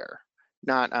that's here.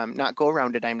 Not go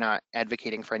around it. I'm not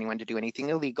advocating for anyone to do anything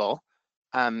illegal,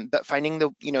 but finding the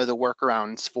the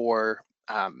workarounds for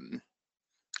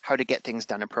how to get things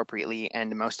done appropriately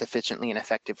and most efficiently and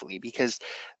effectively. Because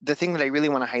the thing that I really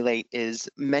want to highlight is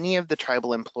many of the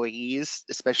tribal employees,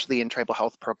 especially in tribal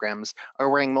health programs, are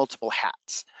wearing multiple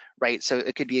hats, right? So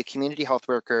it could be a community health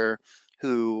worker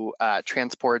who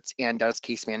transports and does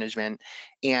case management,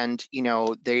 and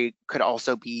they could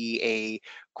also be a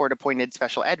court-appointed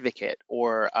special advocate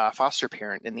or a foster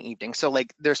parent in the evening. So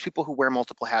like there's people who wear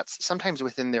multiple hats, sometimes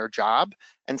within their job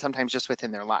and sometimes just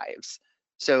within their lives.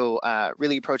 So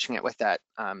really approaching it with that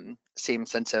same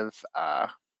sense of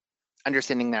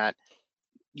understanding that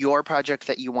your project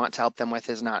that you want to help them with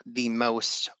is not the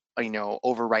most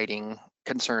overriding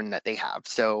concern that they have.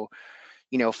 So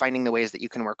finding the ways that you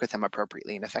can work with them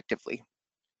appropriately and effectively.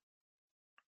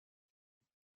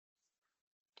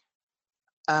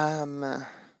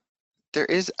 There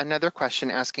is another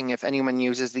question asking if anyone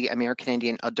uses the American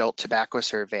Indian Adult Tobacco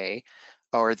Survey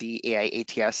or the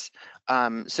AIATS.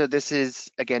 So this is,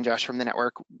 again, Josh from the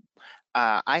network.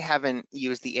 I haven't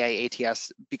used the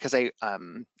AIATS because I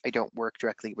don't work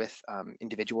directly with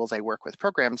individuals. I work with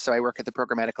programs, so I work at the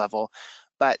programmatic level.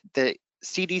 But the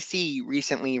CDC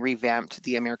recently revamped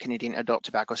the American Indian Adult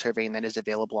Tobacco Survey, and that is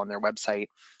available on their website.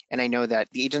 And I know that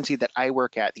the agency that I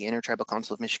work at, the Intertribal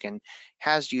Council of Michigan,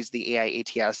 has used the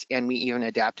AIATS, and we even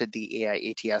adapted the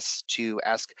AIATS to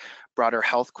ask broader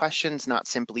health questions, not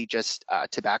simply just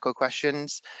tobacco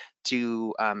questions.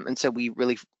 And so we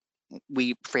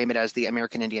frame it as the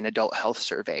American Indian Adult Health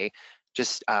Survey.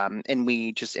 And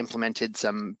we just implemented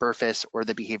some BRFIS, or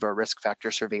the Behavioral Risk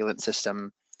Factor Surveillance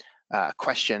System,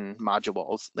 question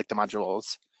modules, like the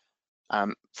modules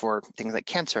for things like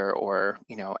cancer or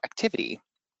activity.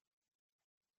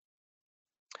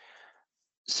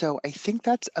 So I think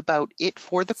that's about it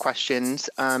for the questions.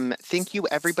 Thank you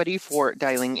everybody for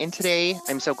dialing in today.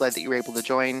 I'm so glad that you were able to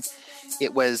join.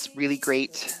 It was really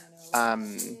great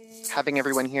having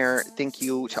everyone here. Thank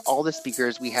you to all the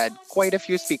speakers. We had quite a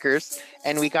few speakers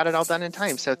and we got it all done in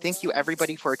time. So thank you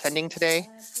everybody for attending today.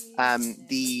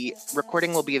 The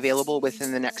recording will be available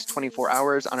within the next 24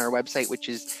 hours on our website, which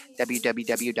is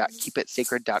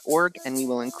www.keepitsacred.org, and we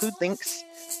will include links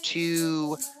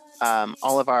to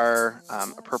all of our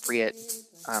appropriate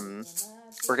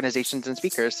organizations and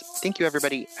speakers. Thank you,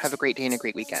 everybody. Have a great day and a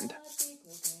great weekend.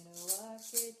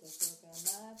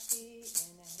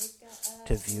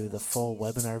 To view the full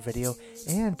webinar video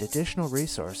and additional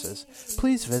resources,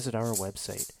 please visit our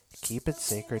website,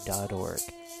 keepitsacred.org,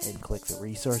 and click the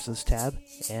Resources tab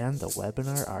and the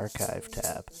Webinar Archive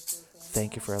tab.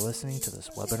 Thank you for listening to this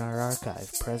Webinar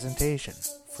Archive presentation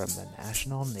from the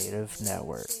National Native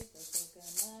Network.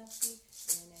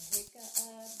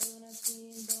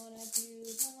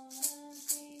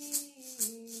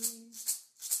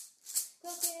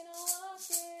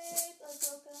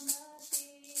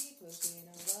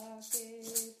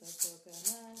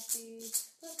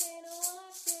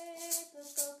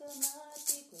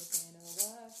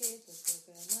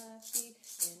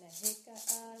 Heka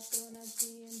a dona ti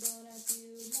and dona tu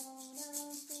mona.